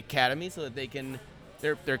into the academy so that they can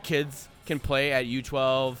their kids can play at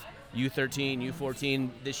U12, U13, U14,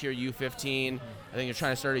 this year U15. I think you're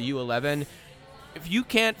trying to start at U11. If you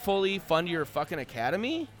can't fully fund your fucking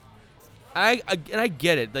academy, I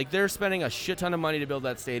get it. Like, they're spending a shit ton of money to build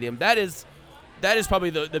that stadium. That is probably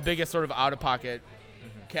the biggest sort of out-of-pocket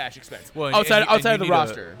cash expense. Well, outside of the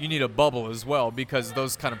roster. You need a bubble as well, because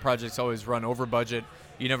those kind of projects always run over budget.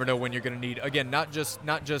 You never know when you're going to need, again, not just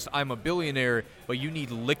I'm a billionaire, but you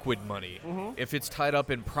need liquid money. Mm-hmm. If it's tied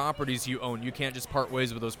up in properties you own, you can't just part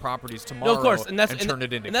ways with those properties tomorrow. No, of course, turn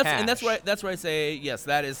it into cash. And that's where I say yes.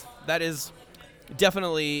 That is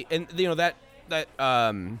definitely, and that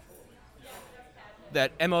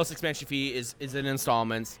MLS expansion fee is in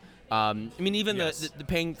installments. I mean, even the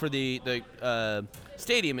paying for the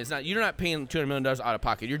stadium is not. You're not paying $200 million out of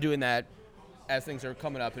pocket. You're doing that as things are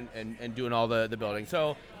coming up and doing all the building.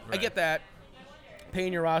 So right. I get that.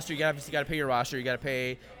 Paying your roster, you obviously got to pay your roster. You got to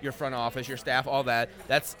pay your front office, your staff, all that.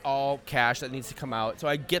 That's all cash that needs to come out. So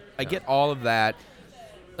I get all of that.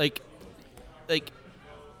 Like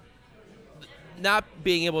not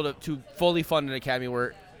being able to fully fund an academy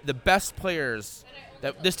where the best players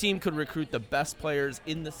that this team could recruit, the best players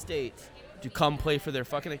in the state to come play for their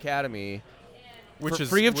fucking academy. Which is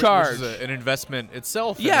free of charge. Which is an investment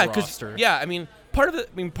itself. Yeah, in the roster. Yeah, I mean, part of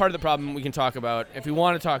the problem we can talk about, if we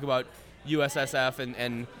want to talk about USSF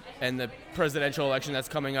and the presidential election that's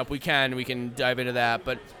coming up, we can dive into that.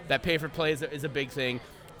 But that pay for play is a big thing.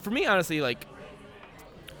 for me, honestly, like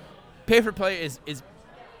pay for play is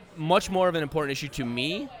much more of an important issue to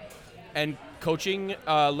me, and coaching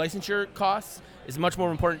licensure costs is much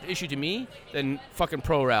more important issue to me than fucking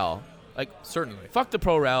pro rel. Like, certainly, fuck the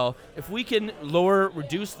pro rel. If we can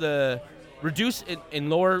reduce and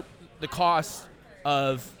lower the cost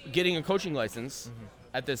of getting a coaching license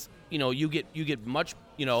at this, you get much,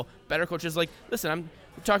 better coaches. Like, listen,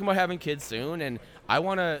 we're talking about having kids soon, and I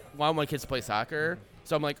want my kids to play soccer.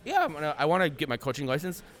 So I'm like, yeah, I want to get my coaching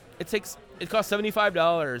license. It costs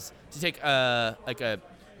 $75 to take a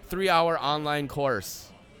 3-hour online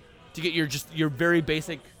course to get your very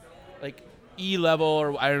basic, like, E level,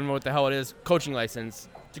 or I don't know what the hell it is, coaching license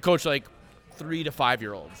to coach like 3 to 5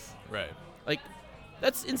 year olds. Right. Like,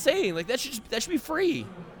 that's insane. Like, that should be free.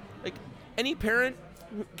 Like, any parent,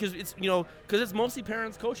 because it's mostly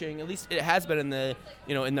parents coaching. At least it has been in the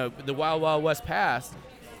wild west past.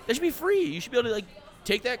 That should be free. You should be able to, like,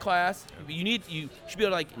 take that class. You should be able to,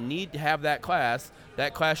 like, need to have that class.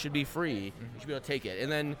 That class should be free. You should be able to take it.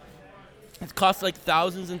 And then it costs like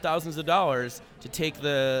thousands and thousands of dollars to take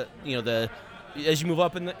the as you move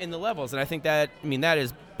up in the levels. And I think that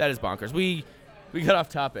is bonkers. We got off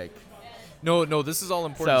topic. No, this is all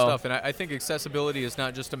important stuff, and I think accessibility is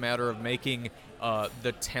not just a matter of making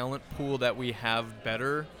the talent pool that we have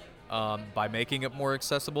better by making it more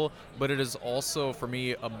accessible, but it is also, for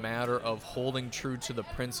me, a matter of holding true to the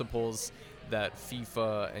principles that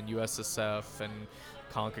FIFA and USSF and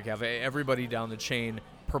CONCACAF, everybody down the chain,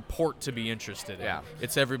 purport to be interested in. Yeah.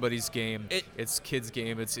 It's everybody's game. It's kids'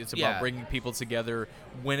 game. It's about bringing people together.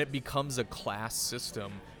 When it becomes a class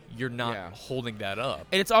system, you're not holding that up.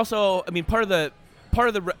 And it's also, part of the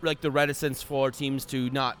the reticence for teams to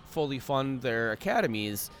not fully fund their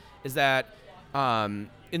academies is that in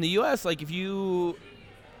the U.S., like, if you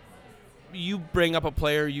bring up a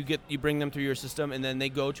player, you bring them through your system, and then they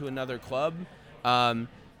go to another club,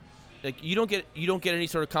 like, you don't get any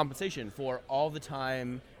sort of compensation for all the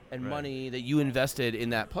time and money that you invested in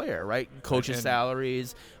that player, right? Coaching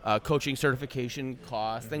salaries, coaching certification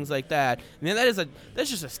costs, things like that. And then that's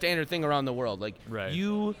just a standard thing around the world. Like,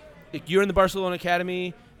 you're in the Barcelona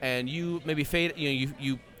academy, and you maybe fade,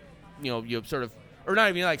 you sort of, or not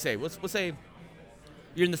even, like, say, let's say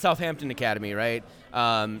you're in the Southampton academy, right?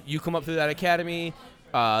 You come up through that academy,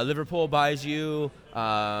 Liverpool buys you,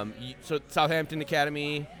 so Southampton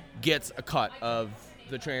academy gets a cut of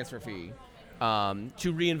the transfer fee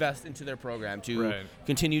to reinvest into their program, to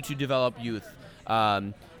continue to develop youth.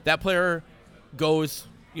 That player goes,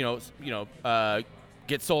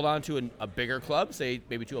 gets sold on to a bigger club, say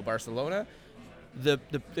maybe to a Barcelona. The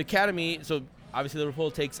academy, so obviously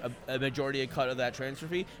Liverpool takes a majority, a cut of that transfer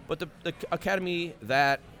fee, but the academy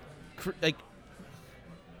that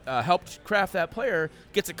helped craft that player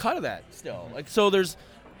gets a cut of that still. Like, so there's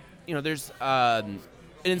an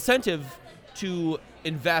incentive to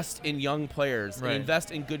invest in young players, and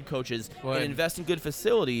invest in good coaches, and invest in good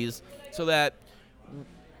facilities, so that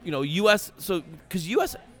because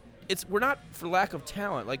U.S. we're not for lack of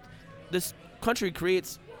talent. Like, this country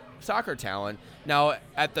creates soccer talent now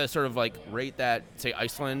at the sort of, like, rate that, say,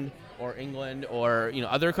 Iceland or England or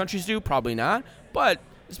other countries do. Probably not, but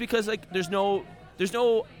it's because, like, there's no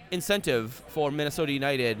incentive for Minnesota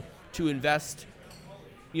United to invest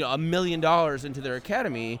 $1 million into their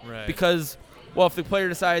academy, because, well, if the player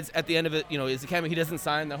decides at the end of it, his academy, he doesn't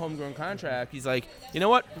sign the homegrown contract, he's like, you know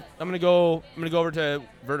what, I'm gonna go over to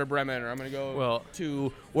Werder Bremen, or I'm gonna go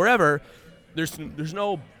to wherever. There's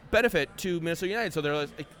no benefit to Minnesota United, so they're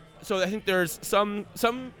like, so I think there's some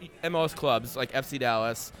MLS clubs like FC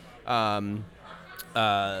Dallas, Atlanta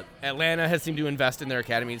has seemed to invest in their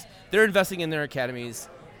academies. They're investing in their academies,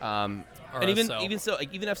 and even so,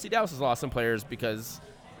 like, even FC Dallas has lost some players because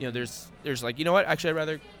there's like, what, actually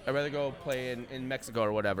I'd rather go play in Mexico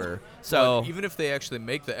or whatever. So even if they actually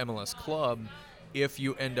make the MLS club, if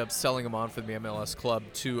you end up selling them on from the MLS club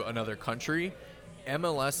to another country,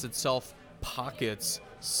 MLS itself pockets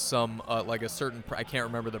some like a certain I can't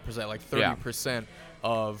remember the percent, like 30%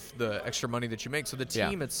 of the extra money that you make. So the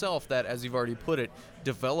team itself that, as you've already put it,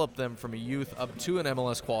 developed them from a youth up to an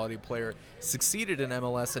MLS quality player, succeeded in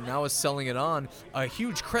MLS, and now is selling it on. A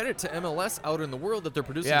huge credit to MLS out in the world that they're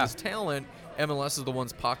producing this talent. MLS is the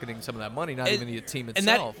ones pocketing some of that money, not even the team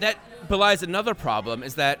itself. And that belies another problem,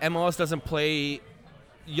 is that MLS doesn't play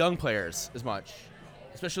young players as much,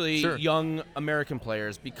 especially young American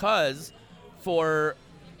players, because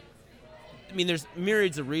there's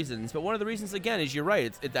myriads of reasons, but one of the reasons, again, is you're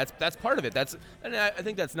right. That's part of it. And I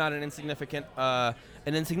think that's not an insignificant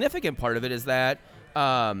part of it, is that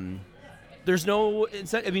there's no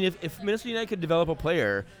incentive. If Minnesota United could develop a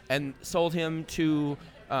player and sold him to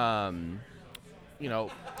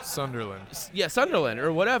Sunderland. Yeah, Sunderland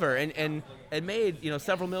or whatever, and made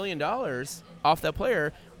several $1 million off that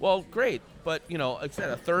player. Well, great, but like I said,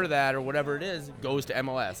 a third of that or whatever it is goes to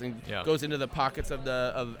MLS and goes into the pockets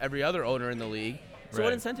of every other owner in the league. So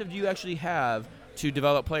what incentive do you actually have to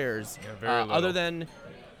develop players other than,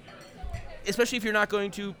 especially if you're not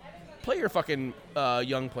going to play your fucking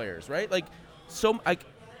young players, right? Like,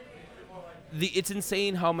 it's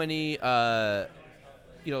insane how many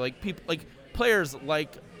people players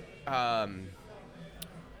like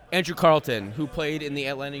Andrew Carlton, who played in the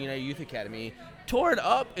Atlanta United Youth Academy, tore it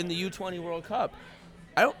up in the U20 World Cup.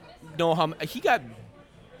 I don't know how he got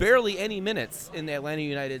barely any minutes in the Atlanta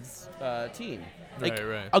United's team.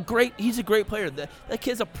 He's a great player. That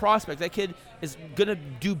kid's a prospect. That kid is gonna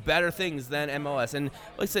do better things than MLS. And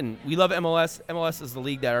listen, we love MLS. MLS is the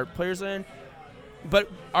league that our players are in.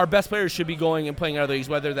 But our best players should be going and playing in other leagues,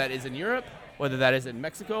 whether that is in Europe, whether that is in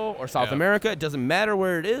Mexico or South America. It doesn't matter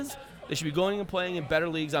where it is. They should be going and playing in better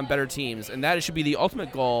leagues on better teams. And that should be the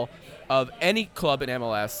ultimate goal of any club in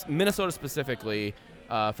MLS, Minnesota specifically,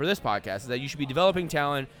 for this podcast, is that you should be developing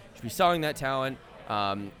talent, you should be selling that talent.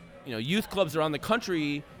 Youth clubs around the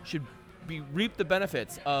country should reap the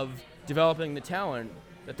benefits of developing the talent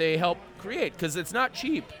that they help create, because it's not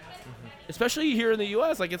cheap. Especially here in the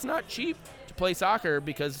U.S., it's not cheap to play soccer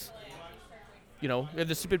because, we have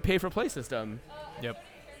the stupid pay-for-play system. Yep.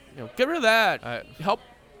 Get rid of that. Help.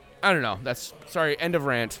 I don't know. Sorry, end of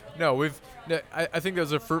rant. No, I think that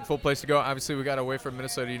was a fruitful place to go. Obviously, we got away from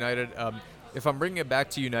Minnesota United. If I'm bringing it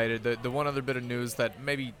back to United, the one other bit of news that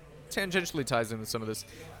maybe tangentially ties into some of this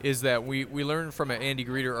is that we learned from an Andy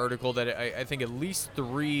Greeter article that I think at least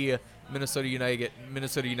 3 Minnesota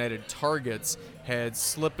United targets had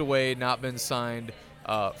slipped away, not been signed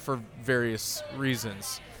for various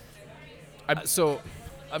reasons. What's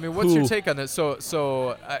your take on this?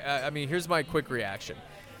 So here's my quick reaction.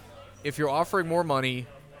 If you're offering more money,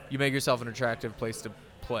 you make yourself an attractive place to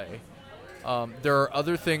play. There are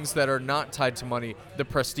other things that are not tied to money. The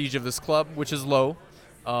prestige of this club, which is low,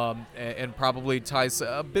 and probably ties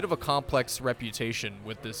a bit of a complex reputation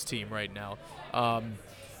with this team right now.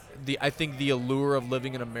 I think the allure of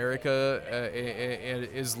living in America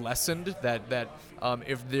is lessened. That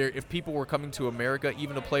if people were coming to America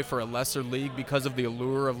even to play for a lesser league because of the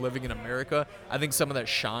allure of living in America, I think some of that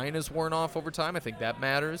shine is worn off over time. I think that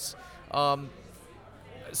matters.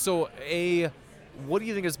 What do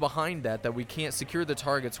you think is behind that we can't secure the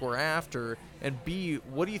targets we're after? And B,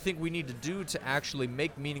 what do you think we need to do to actually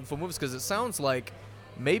make meaningful moves? Because it sounds like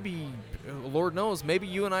maybe, Lord knows, maybe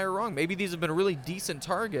you and I are wrong. Maybe these have been really decent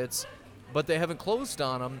targets, but they haven't closed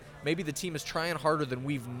on them. Maybe the team is trying harder than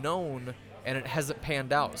we've known, and it hasn't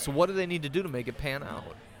panned out. So what do they need to do to make it pan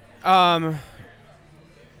out?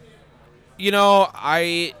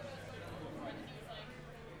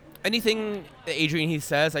 Anything that Adrian Heath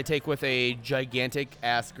says, I take with a gigantic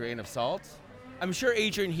ass grain of salt. I'm sure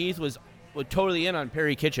Adrian Heath was totally in on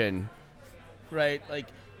Perry Kitchen, right?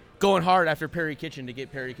 Going hard after Perry Kitchen to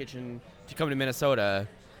get Perry Kitchen to come to Minnesota.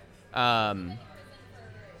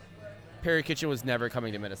 Perry Kitchen was never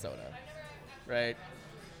coming to Minnesota, right?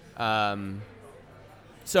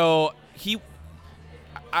 So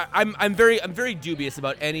I'm very dubious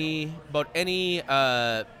about any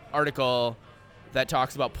article that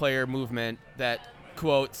talks about player movement that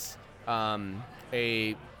quotes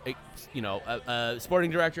a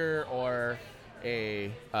sporting director or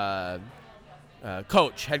a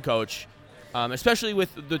head coach, especially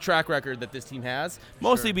with the track record that this team has.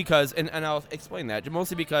 Mostly because, and I'll explain that.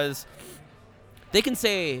 Mostly because they can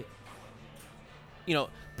say,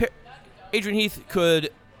 Adrian Heath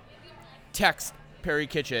could text Perry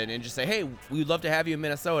Kitchen and just say, "Hey, we'd love to have you in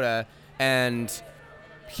Minnesota," and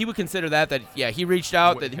he would consider that he reached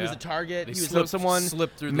out, that he was a target. He was someone.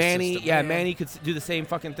 Slipped through Manny, the system. Manny could do the same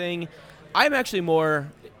fucking thing. I'm actually more,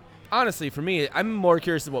 honestly, for me, I'm more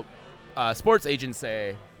curious about sports agents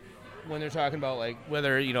say when they're talking about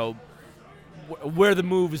whether where the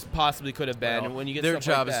moves possibly could have been. And when you get their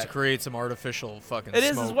stuff job like is that. to create some artificial fucking It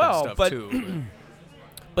is smoke as well, and stuff but too.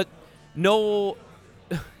 but no.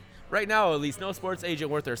 Right now, at least, no sports agent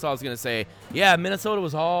worth their salt is going to say, "Yeah, Minnesota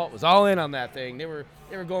was all in on that thing. They were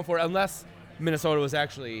going for it," unless Minnesota was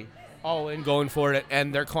actually all in going for it,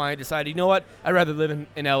 and their client decided, you know what, I'd rather live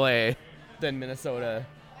in LA than Minnesota.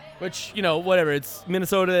 Which, whatever. It's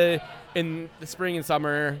Minnesota in the spring and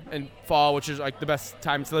summer and fall, which is the best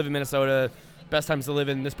times to live in Minnesota, best times to live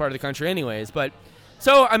in this part of the country, anyways. But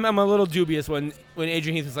so I'm a little dubious when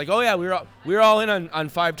Adrian Heath is like, "Oh yeah, we were all in on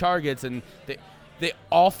 5 targets," and they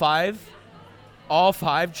all five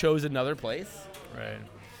chose another place. Right.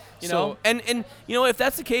 You know, and if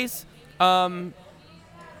that's the case,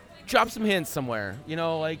 drop some hints somewhere.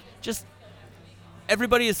 Like just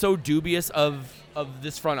everybody is so dubious of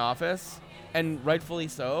this front office, and rightfully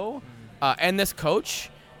so, and this coach.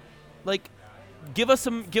 Like, give us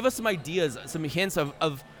some ideas, some hints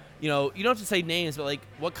of you don't have to say names, but like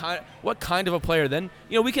what kind of a player. Then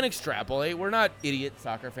we can extrapolate. We're not idiot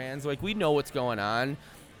soccer fans. Like, we know what's going on,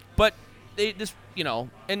 but they just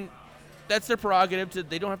and that's their prerogative.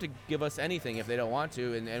 They don't have to give us anything if they don't want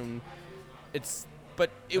to, and it's. But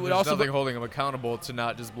it would also nothing holding them accountable to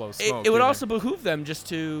not just blow smoke. It would also behoove them just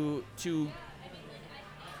to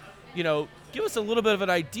give us a little bit of an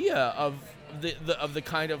idea of the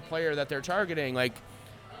kind of player that they're targeting. Like,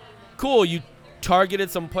 cool, you targeted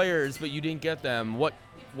some players, but you didn't get them. What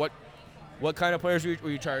kind of players were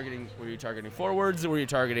you targeting? Were you targeting forwards? Were you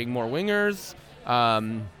targeting more wingers?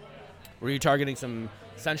 Were you targeting some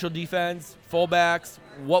central defense, fullbacks?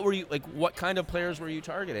 What kind of players were you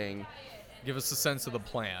targeting? Give us a sense of the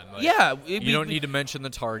plan. Like, yeah. You don't need to mention the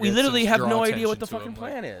targets. We literally have no idea what the fucking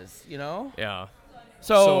plan is, Yeah.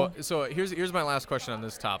 So here's my last question on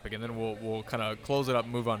this topic, and then we'll kind of close it up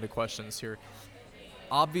and move on to questions here.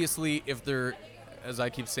 Obviously, if they're, as I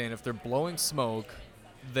keep saying, if they're blowing smoke,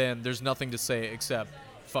 then there's nothing to say except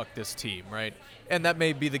fuck this team, right? And that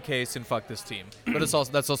may be the case in fuck this team, but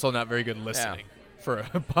that's also not very good listening for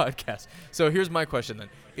a podcast. So here's my question then.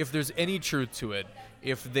 If there's any truth to it,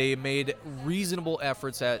 if they made reasonable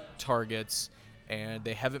efforts at targets and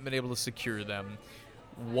they haven't been able to secure them,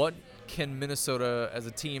 what can Minnesota as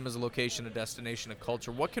a team, as a location, a destination, a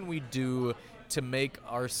culture, what can we do to make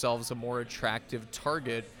ourselves a more attractive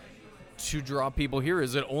target to draw people here?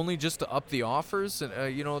 Is it only just to up the offers and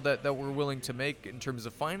that we're willing to make in terms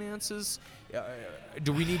of finances?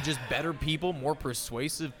 Do we need just better people, more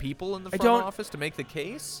persuasive people in the front office to make the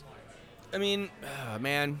case? I mean,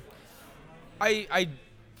 man, I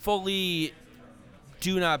fully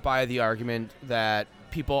do not buy the argument that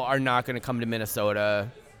people are not going to come to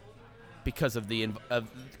Minnesota because of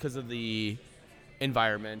the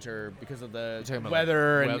environment or because of the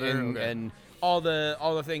weather and all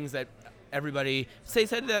the things that everybody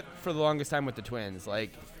said that for the longest time with the Twins.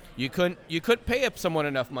 Like, you couldn't pay up someone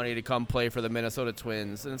enough money to come play for the Minnesota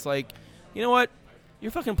Twins, and it's like, you know what?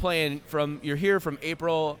 You're fucking playing you're here from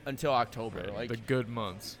April until October, right, like the good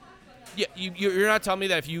months. Yeah, you're not telling me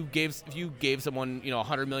that if you gave someone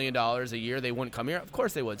 $100 million a year, they wouldn't come here. Of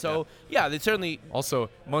course they would. So yeah, they certainly. Also,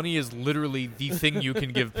 money is literally the thing you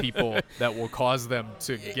can give people that will cause them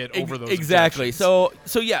to get over those. Exactly. Objections.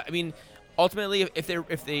 So yeah, I mean, ultimately,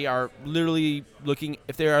 if they are literally looking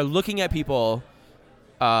at people,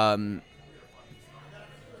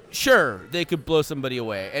 sure, they could blow somebody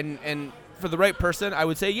away, and for the right person, I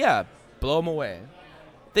would say blow them away.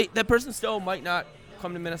 That person still might not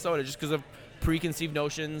come to Minnesota just because of preconceived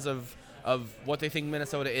notions of what they think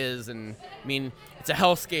Minnesota is. And I mean, it's a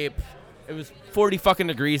hellscape. It was 40 fucking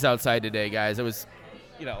degrees outside today, guys. It was,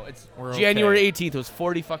 it's January 18th. It was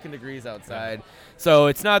 40 fucking degrees outside. Yeah. So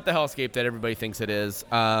it's not the hellscape that everybody thinks it is.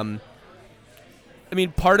 I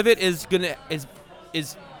mean, part of it is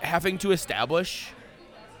having to establish.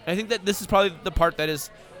 I think that this is probably the part that is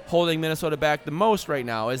holding Minnesota back the most right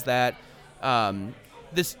now, is that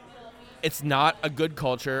it's not a good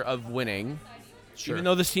culture of winning. Sure. Even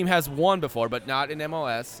though this team has won before, but not in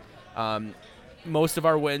MLS. Most of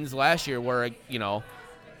our wins last year were,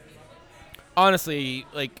 honestly,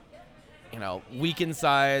 weakened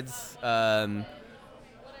sides. I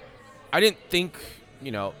didn't think,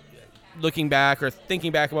 looking back or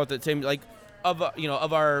thinking back about the team,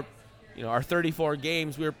 of our 34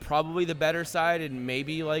 games, we were probably the better side in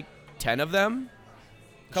maybe 10 of them.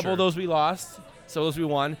 A couple of those we lost. So those we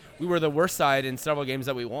won. We were the worst side in several games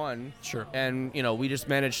that we won. Sure. And we just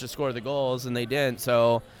managed to score the goals, and they didn't.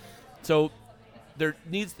 So there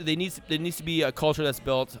needs to be a culture that's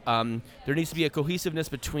built. There needs to be a cohesiveness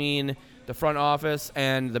between the front office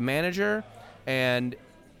and the manager, and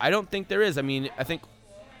I don't think there is. I mean, I think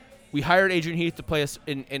we hired Adrian Heath to play us,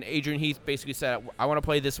 and Adrian Heath basically said, "I want to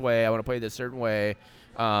play this way. I want to play this certain way.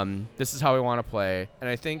 This is how I want to play." And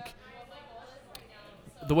I think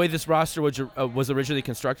the way this roster was originally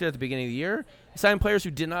constructed at the beginning of the year, signed players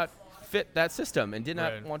who did not fit that system and did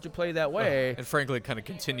not want to play that way. And frankly, kind of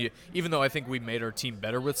continue. Even though I think we made our team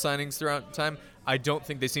better with signings throughout time, I don't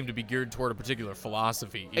think they seem to be geared toward a particular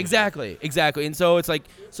philosophy either. Exactly. And so it's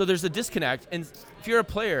so there's a disconnect. And if you're a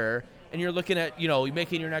player and you're looking at, you're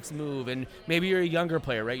making your next move, and maybe you're a younger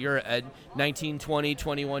player, right? You're a 19, 20,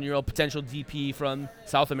 21-year-old potential DP from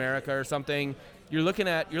South America or something. You're looking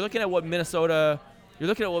at what Minnesota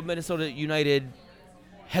United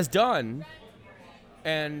has done,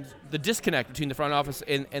 and the disconnect between the front office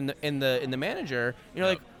and the manager.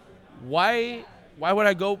 Like, why would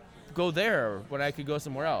I go there when I could go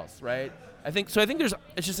somewhere else, right? I think there's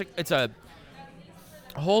it's a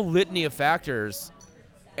whole litany of factors,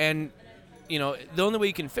 and the only way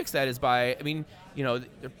you can fix that is by, they're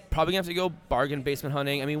probably gonna have to go bargain basement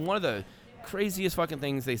hunting. I mean, one of the craziest fucking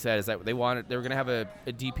things they said is that they were gonna have a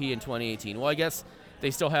DP in 2018. Well, I guess they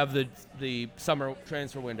still have the summer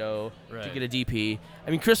transfer window to get a DP. I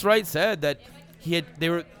mean, Chris Wright said that they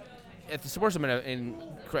were at the sports summit, and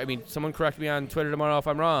someone correct me on Twitter tomorrow if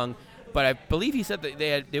I'm wrong, but I believe he said that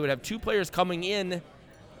they would have 2 players coming in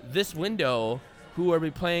this window who will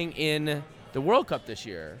be playing in the World Cup this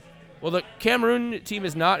year. Well, the Cameroon team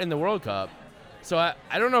is not in the World Cup, so I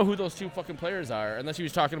don't know who those 2 fucking players are, unless he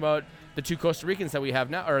was talking about the 2 Costa Ricans that we have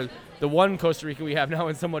now, or the 1 Costa Rican we have now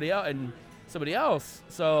and somebody else.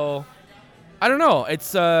 So I don't know.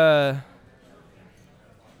 It's I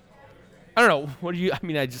don't know. What do you?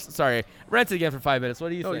 Sorry, ranted again for 5 minutes. What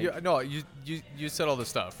do you think? You said all the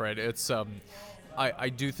stuff, right? It's I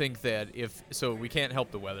do think that we can't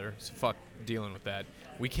help the weather, so fuck dealing with that.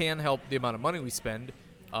 We can help the amount of money we spend.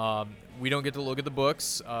 We don't get to look at the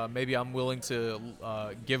books. Maybe I'm willing to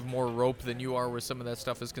give more rope than you are where some of that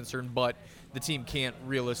stuff is concerned, but the team can't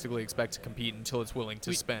realistically expect to compete until it's willing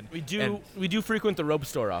to spend. We do frequent the rope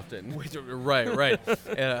store often. Right.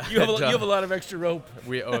 You have a lot of extra rope.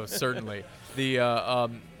 Certainly.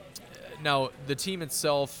 Now the team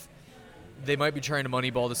itself, they might be trying to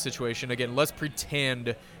moneyball the situation. Again, let's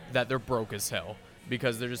pretend that they're broke as hell,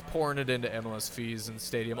 because they're just pouring it into MLS fees and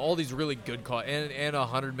stadium, all these really good and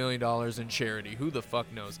 $100 million in charity. Who the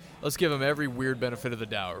fuck knows? Let's give them every weird benefit of the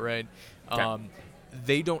doubt, right? Okay.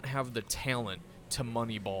 They don't have the talent to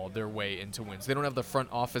moneyball their way into wins. They don't have the front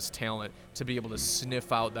office talent to be able to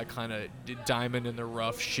sniff out that kind of diamond in the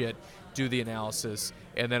rough shit, do the analysis,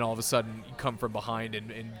 and then all of a sudden come from behind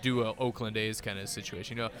and do a Oakland A's kind of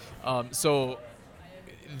situation. So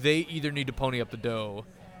they either need to pony up the dough,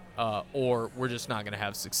 or we're just not going to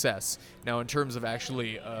have success. Now, in terms of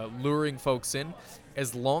actually luring folks in,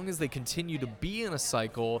 as long as they continue to be in a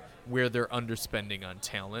cycle where they're underspending on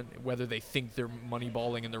talent, whether they think they're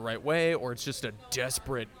moneyballing in the right way or it's just a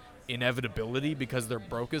desperate inevitability because they're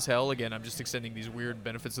broke as hell. Again, I'm just extending these weird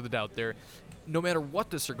benefits of the doubt there. No matter what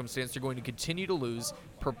the circumstance, they're going to continue to lose,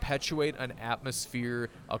 perpetuate an atmosphere,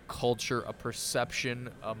 a culture, a perception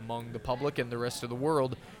among the public and the rest of the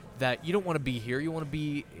world that you don't want to be here. You want to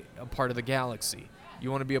be a part of the galaxy. You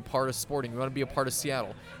want to be a part of Sporting. You want to be a part of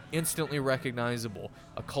Seattle. Instantly recognizable.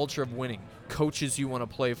 A culture of winning. Coaches you want to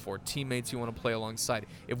play for. Teammates you want to play alongside.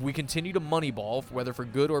 If we continue to moneyball, whether for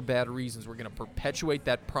good or bad reasons, we're going to perpetuate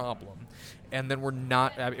that problem. And then we're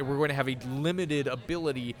going to have a limited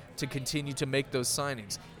ability to continue to make those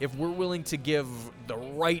signings. If we're willing to give the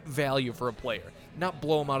right value for a player, not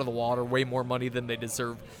blow them out of the water, way more money than they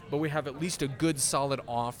deserve, but we have at least a good, solid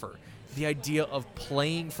offer. The idea of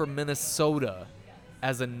playing for Minnesota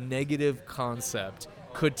as a negative concept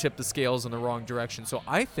could tip the scales in the wrong direction. So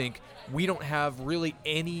I think we don't have really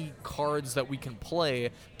any cards that we can play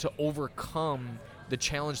to overcome the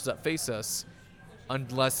challenges that face us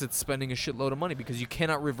unless it's spending a shitload of money, because you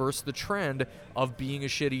cannot reverse the trend of being a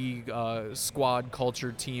shitty squad,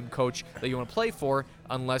 culture, team, coach that you want to play for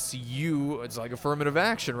unless it's like affirmative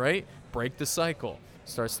action, right? Break the cycle.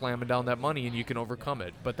 Start slamming down that money and you can overcome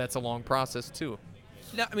it. But that's a long process too.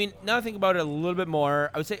 Now I think about it a little bit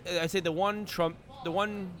more, I say the one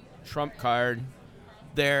trump card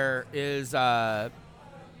there is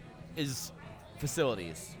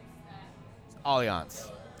facilities. Allianz.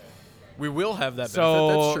 We will have that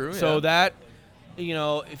benefit. That's true. So that,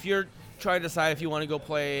 if you're trying to decide if you want to go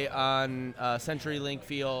play on CenturyLink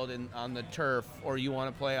Field and on the turf, or you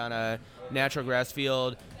want to play on a natural grass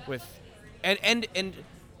field with, and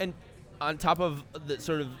on top of the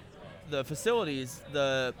sort of the facilities,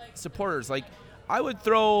 the supporters, like I would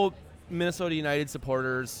throw Minnesota United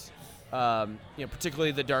supporters,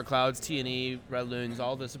 particularly the Dark Clouds, T&E, Red Loons,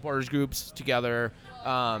 all the supporters groups together,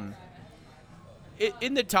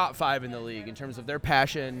 in the top 5 in the league in terms of their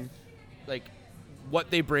passion, like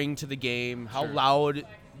what they bring to the game, how loud,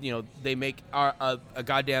 they make a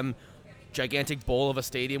goddamn gigantic bowl of a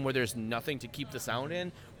stadium where there's nothing to keep the sound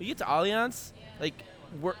in. When you get to Allianz,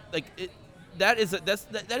 that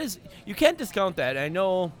is you can't discount that. And I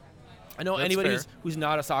know that's anybody who's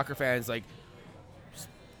not a soccer fan is like,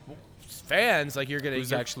 fans, like you're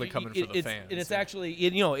actually coming for the fans. And it's actually,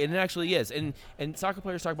 it actually is. And soccer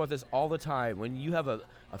players talk about this all the time. When you have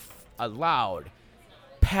a loud,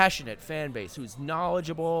 passionate fan base who's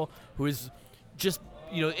knowledgeable, who is just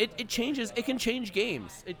it changes. It can change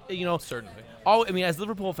games. Certainly. As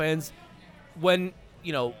Liverpool fans, when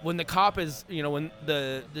the cop is, when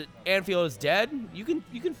the Anfield is dead, you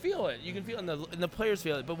can feel it. You can feel it, and the players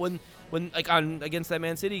feel it. But when like against that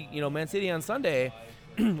Man City on Sunday,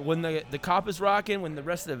 when the cop is rocking, when the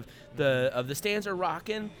rest of the stands are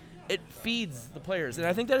rocking, it feeds the players. And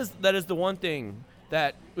I think that is the one thing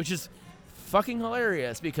which is fucking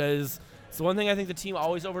hilarious, because it's the one thing I think the team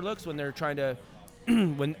always overlooks when they're trying to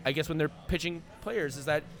when they're pitching players, is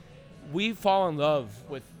that we fall in love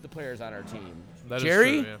with the players on our team. That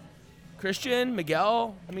Jerry, is true, yeah. Christian,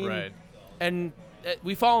 Miguel. Right. And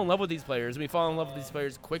we fall in love with these players. We fall in love with these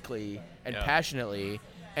players quickly and passionately,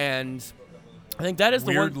 and I think that is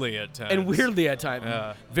the weirdly at times. And weirdly at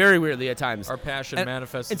times, very weirdly at times. Our passion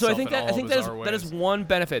manifests and so itself I think in all that bizarre ways. that is one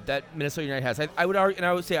benefit that Minnesota United has. I would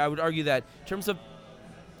argue that in terms of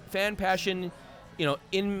fan passion,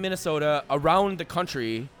 in Minnesota, around the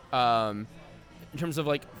country, in terms of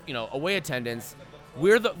away attendance,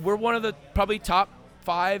 we're one of the probably top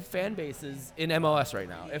 5 fan bases in MLS right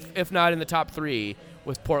now, if not in the top 3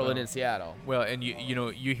 with Portland and Seattle. Well, and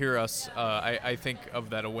you hear us. I think of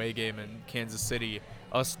that away game in Kansas City,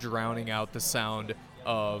 us drowning out the sound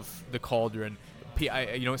of the Cauldron.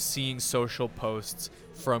 Seeing social posts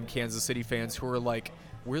from Kansas City fans who are like,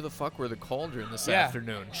 "Where the fuck were the Cauldron this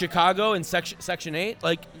afternoon?" Chicago in Section 8,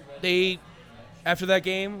 after that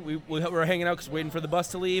game, we were hanging out because waiting for the bus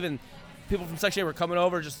to leave, and people from Section 8 were coming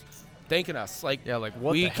over just thanking us. What the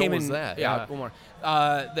hell was that? Yeah, one more.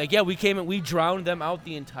 We came in, we drowned them out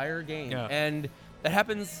the entire game. Yeah. And that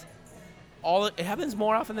happens it happens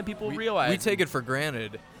more often than people realize. We take it for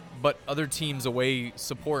granted, but other teams' away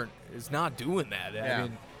support is not doing that. Yeah.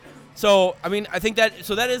 I I think that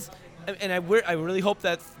is, and I really hope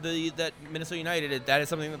that that Minnesota United, that is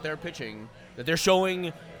something that they're pitching, that they're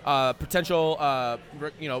showing potential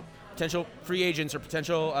free agents or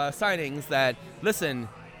potential signings that, listen,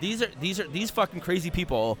 these fucking crazy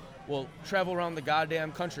people will travel around the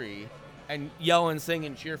goddamn country and yell and sing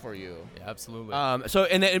and cheer for you. Yeah, absolutely.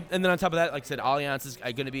 And then on top of that, like I said, Allianz is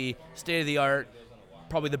going to be state of the art,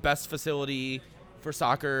 probably the best facility for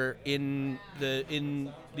soccer in the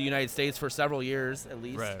United States for several years at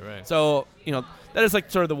least. Right. So that is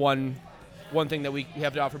sort of the one thing that we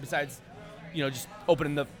have to offer besides just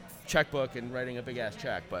opening the checkbook and writing a big ass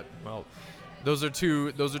check. But those are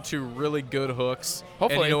two really good hooks.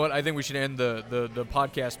 Hopefully. And you know what? I think we should end the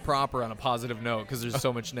podcast proper on a positive note, because there's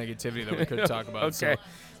so much negativity that we could talk about. Okay.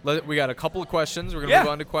 So we got a couple of questions. We're going to move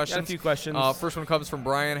on to questions. Got a few questions. First one comes from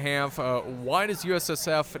Brian Hanf. Why does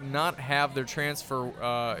USSF not have their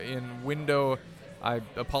transfer in window? I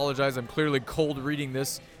apologize. I'm clearly cold reading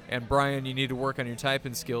this. And Brian, you need to work on your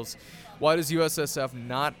typing skills. Why does USSF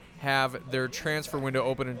not have their transfer window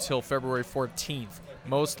open until February 14th?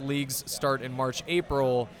 Most leagues start in March,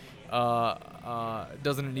 April.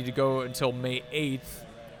 Doesn't it need to go until May 8th?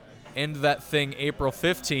 End that thing April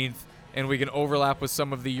 15th, and we can overlap with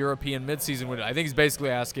some of the European midseason window. I think he's basically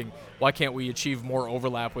asking, why can't we achieve more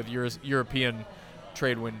overlap with European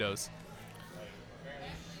trade windows?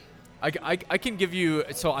 I can give you,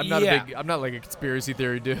 so I'm not like a conspiracy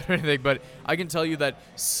theory dude or anything, but I can tell you that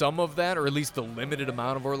some of that, or at least the limited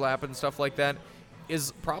amount of overlap and stuff like that,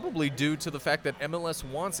 is probably due to the fact that MLS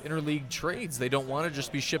wants interleague trades. They don't want to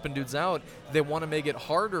just be shipping dudes out. They want to make it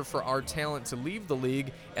harder for our talent to leave the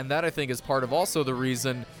league, and that I think is part of also the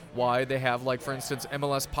reason why they have, for instance,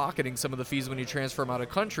 MLS pocketing some of the fees when you transfer them out of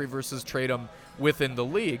country versus trade them within the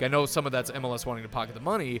league. I know some of that's MLS wanting to pocket the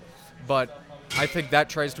money, but I think that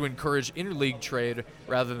tries to encourage interleague trade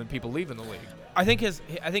rather than people leaving the league. I think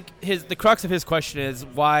the crux of his question is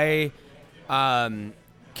why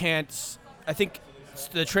can't, I think,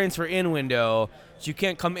 the transfer in window, so you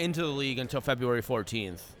can't come into the league until February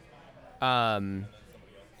 14th.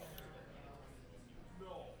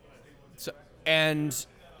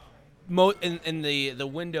 The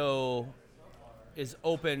window is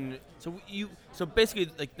open. So basically,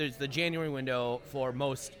 there's the January window for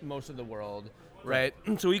most of the world, right?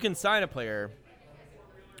 So you can sign a player,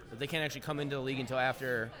 but they can't actually come into the league until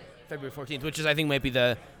after February 14th, which is, I think, might be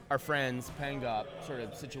our friend's Pangop sort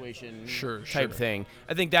of situation type thing.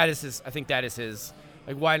 I think that is his.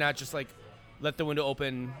 Why not just let the window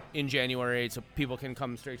open in January so people can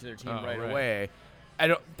come straight to their team right away?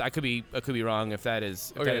 I could be wrong if that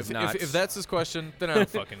is. Okay, if that's his question, then I don't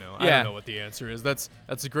fucking know. I don't know what the answer is. That's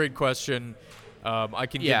a great question. I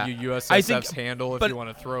can give you USSF's handle if you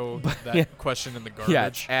want to throw that question in the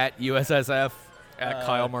garbage. Yeah, at USSF. At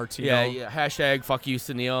Kyle Martino. Yeah, hashtag fuck you,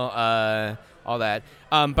 Sunil. All that.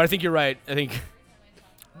 But I think you're right. I think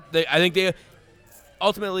they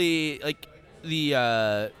ultimately,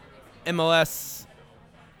 the MLS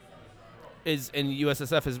is and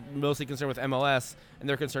USSF is mostly concerned with MLS, and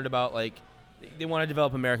they're concerned about like they want to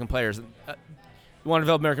develop American players. They want to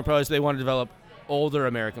develop American players. They want to develop older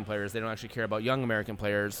American players. They don't actually care about young American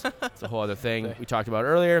players. It's a whole other thing we talked about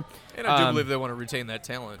earlier. And I do believe they want to retain that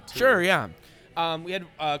talent, too. Sure, yeah. We had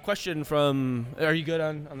a question from... Are you good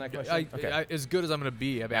on that question? Okay. As good as I'm going to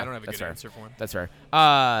be. I mean, I don't have a good fair. answer for him. That's fair.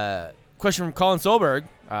 Question from Colin Solberg,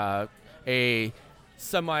 a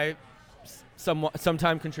sometime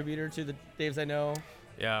contributor to the Daves I Know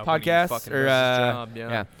podcast.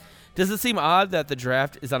 Yeah. Does it seem odd that the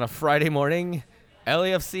draft is on a Friday morning?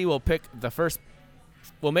 LAFC will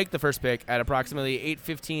make the first pick at approximately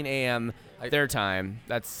 8:15 a.m. their time.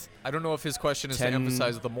 That's I don't know if his question is to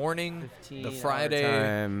emphasize the morning, the Friday.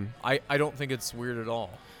 Time. I don't think it's weird at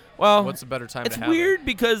all. Well, what's a better time to have It's weird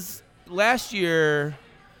because last year,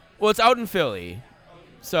 it's out in Philly.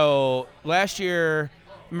 So last year,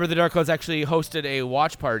 remember the Dark Clouds actually hosted a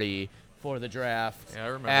watch party for the draft I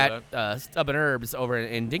remember at Stub and Herbs over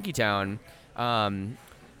in Dinkytown.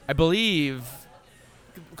 I believe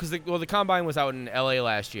because the combine was out in LA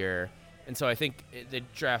last year, and so I think the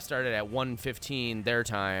draft started at 1:15 their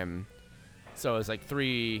time, so it was like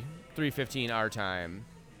 3:15 our time.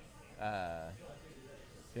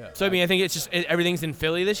 So I mean, I think it's just everything's in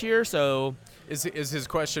Philly this year. So is his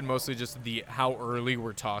question mostly just the how early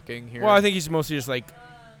we're talking here? Well, I think he's mostly just like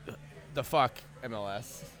the fuck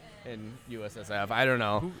MLS and USSF. I don't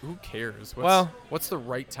know. Who cares? What's the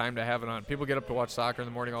right time to have it on? People get up to watch soccer in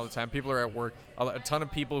the morning all the time. People are at work. A ton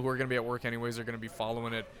of people who are going to be at work anyways are going to be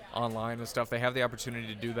following it online and stuff. They have the opportunity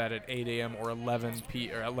to do that at 8 a.m. or 11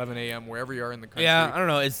 a.m. wherever you are in the country. Yeah, I don't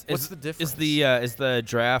know. What's the difference? Is the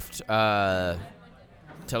draft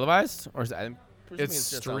televised or is that? It's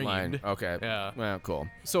streamed. Online. Okay. Yeah. Well, cool.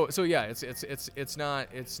 So yeah, it's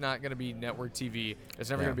not going to be network TV. It's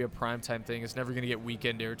never going to be a primetime thing. It's never going to get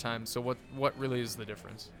weekend airtime. So what really is the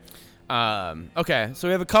difference? Okay. So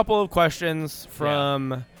we have a couple of questions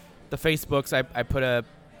from the Facebooks. I put a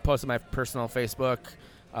post on my personal Facebook.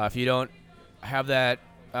 If you don't have that,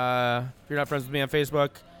 if you're not friends with me on Facebook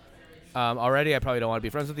already, I probably don't want to be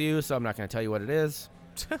friends with you. So I'm not going to tell you what it is.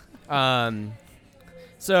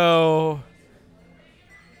 So.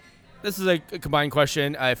 This is a combined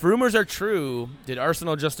question. If rumors are true, did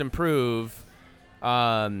Arsenal just improve?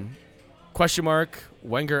 Question mark.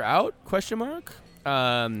 Wenger out? Question mark.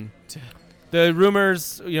 The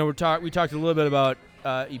rumors. We talked a little bit about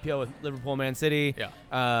EPL with Liverpool, Man City.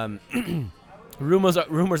 Yeah.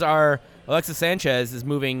 Rumors are Alexis Sanchez is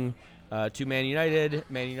moving to Man United.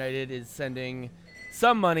 Man United is sending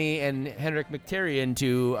some money and Henrik Mkhitaryan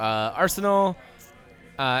to Arsenal.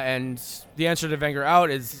 And the answer to Wenger out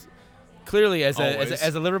is. Clearly, as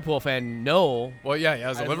a Liverpool fan, no. Well, yeah,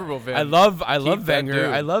 as a Liverpool fan, I love Wenger.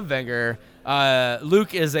 I love Wenger.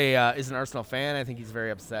 Luke is an Arsenal fan. I think he's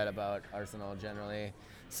very upset about Arsenal generally.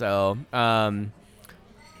 So,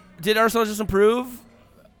 did Arsenal just improve?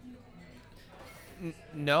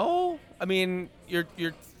 No. I mean,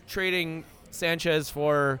 you're trading Sanchez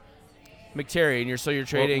for Mkhitaryan. You're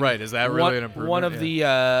trading. Well, right? Is that really an improvement? One of the.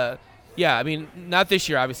 I mean, not this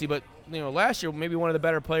year, obviously, but. Last year maybe one of the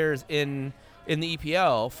better players in the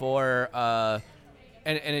EPL for and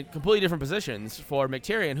in completely different positions for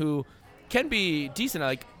Mkhitaryan, who can be decent.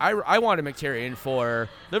 Like I wanted Mkhitaryan for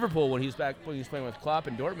Liverpool when he was playing with Klopp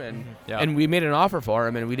in Dortmund, and we made an offer for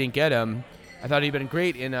him and we didn't get him. I thought he'd been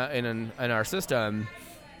great in our system.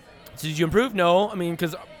 So did you improve? No, I mean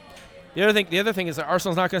because the other thing is that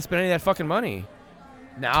Arsenal's not going to spend any of that fucking money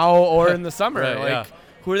now or in the summer. Right,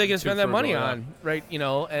 who are they going to spend that money on, right?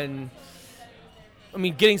 And I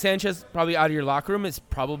mean, getting Sanchez probably out of your locker room is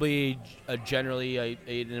probably generally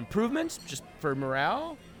an improvement just for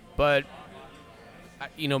morale. But,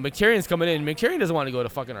 Mkhitaryan's coming in. Mkhitaryan doesn't want to go to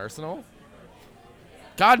fucking Arsenal.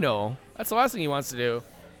 God, no. That's the last thing he wants to do.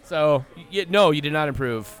 So, no, you did not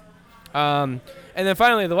improve. And then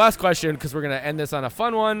finally, the last question, because we're going to end this on a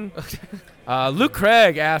fun one. Luke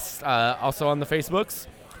Craig asked, also on the Facebooks,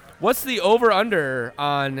 what's the over-under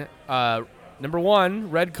on, number 1,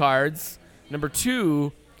 red cards, number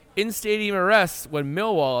 2, in-stadium arrests when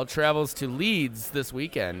Millwall travels to Leeds this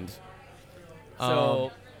weekend?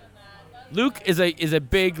 So, Luke is a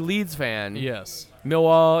big Leeds fan. Yes.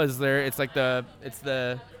 Millwall is there. It's like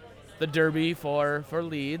the derby for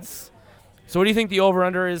Leeds. So what do you think the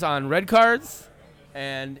over-under is on red cards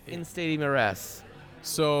and in-stadium arrests?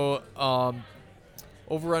 So,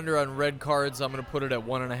 over/under on red cards, I'm going to put it at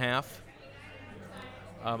 1.5.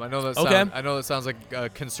 I know that sounds like a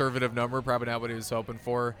conservative number, probably not what he was hoping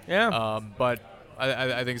for. Yeah. But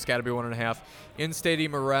I think it's got to be 1.5. In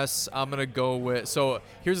stadium arrests, I'm gonna go with. So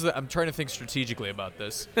I'm trying to think strategically about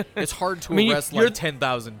this. It's hard to arrest like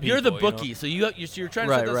 10,000 people. You're the bookie, so you're trying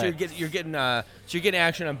to set this, right. so you're getting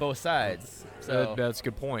action on both sides. So that's a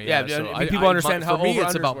good point. Yeah, so people understand how for me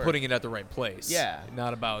it's about work. putting it at the right place. Yeah,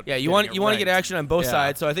 not about. Yeah, you want to get action on both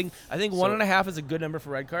sides. So I think 1.5 is a good number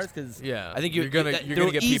for red cards because I think you're gonna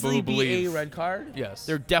get people who believe a red card. Yes,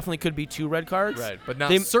 there definitely could be 2 red cards. Right, but not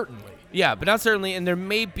certainly. Yeah, but not certainly, and there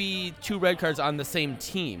may be 2 red cards on the same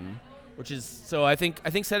team, which is so. I think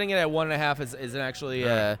setting it at 1.5 is actually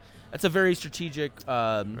that's a very strategic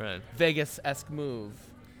Vegas-esque move.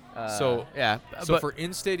 So for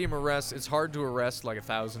in-stadium arrests, it's hard to arrest like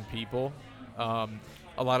 1,000 people. A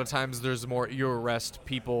lot of times you arrest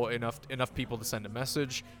people enough people to send a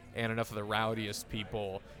message and enough of the rowdiest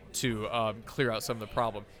people to clear out some of the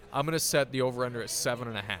problem. I'm going to set the over-under at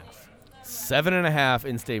 7.5. 7.5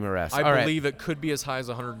 in-stadium arrests. I believe it could be as high as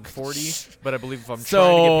 140, but I believe if I'm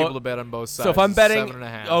trying to get people to bet on both sides, so if I'm betting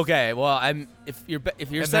 7.5. Okay, well,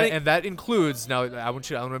 if you're setting and that includes now. I want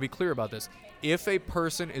to be clear about this. If a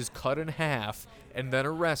person is cut in half and then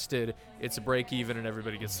arrested, it's a break even and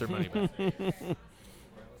everybody gets their money back.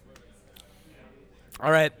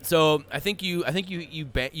 All right, so I think you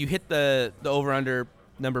hit the over under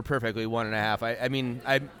number perfectly, 1.5. I mean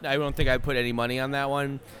I don't think I put any money on that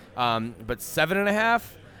one, but 7.5.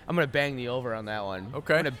 I'm gonna bang the over on that one.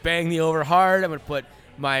 Okay, I'm gonna bang the over hard. I'm gonna put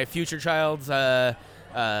my future child's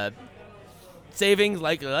savings,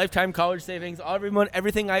 like lifetime college savings,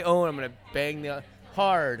 everything I own. I'm gonna bang the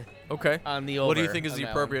hard. Okay. On the over. What do you think is the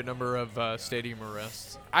appropriate number of stadium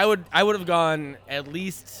arrests? I would have gone at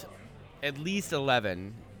least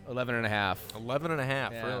 11.5.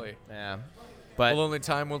 11.5, really? Yeah. But only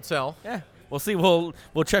time will tell. Yeah. We'll see. We'll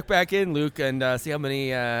check back in, Luke, and see how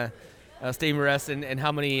many stadium arrests and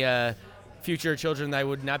how many future children I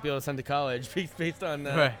would not be able to send to college based on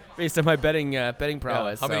my betting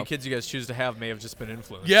prowess. How many kids you guys choose to have may have just been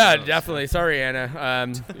influenced. Yeah, definitely. Sorry,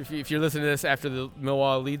 Anna. If you're listening to this after the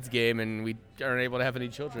Millwall Leeds game and we aren't able to have any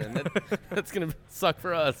children, that's gonna suck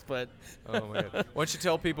for us. But oh my God. Why don't you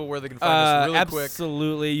tell people where they can find us really quick?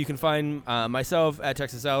 Absolutely. You can find myself at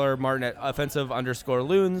Texas Eller, Martin at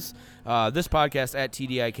offensive_loons, this podcast at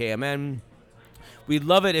TDIKMN. We'd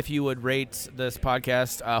love it if you would rate this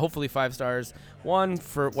podcast, hopefully 5 stars, 1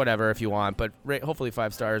 for whatever if you want, but hopefully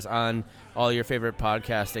 5 stars on all your favorite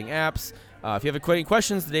podcasting apps. If you have any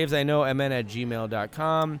questions,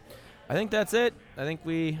 davesIknow@gmail.com. I think that's it. I think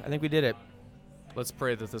we did it. Let's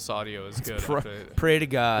pray that this audio is good. Pray to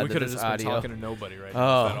God. We could have just been audio. talking to nobody right now.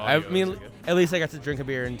 Oh, I mean, at least I got to drink a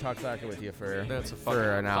beer and talk soccer with you for an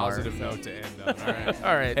hour. Positive note to end on. All right.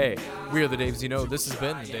 All right. Hey, we are the Daves You Know. This has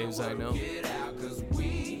been the Daves I Know.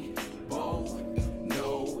 We both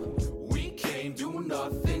know we can't do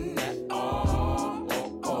nothing at all.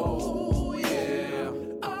 Oh yeah.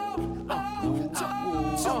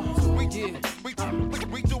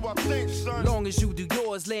 We do our thing, son. Long as you do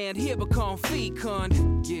yours, land here become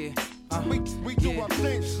fecund. Yeah. We do our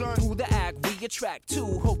thing, son. Through the act, we attract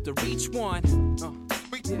 2, hope to reach 1.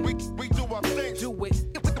 We do our thing. Do it.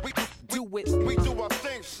 Do it. We do our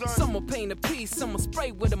thing, son. Some will paint a piece, some will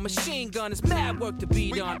spray with a machine gun. It's mad work to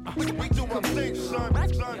be done. We do our thing, son.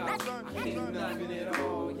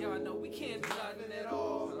 Y'all know we can't do nothing at all.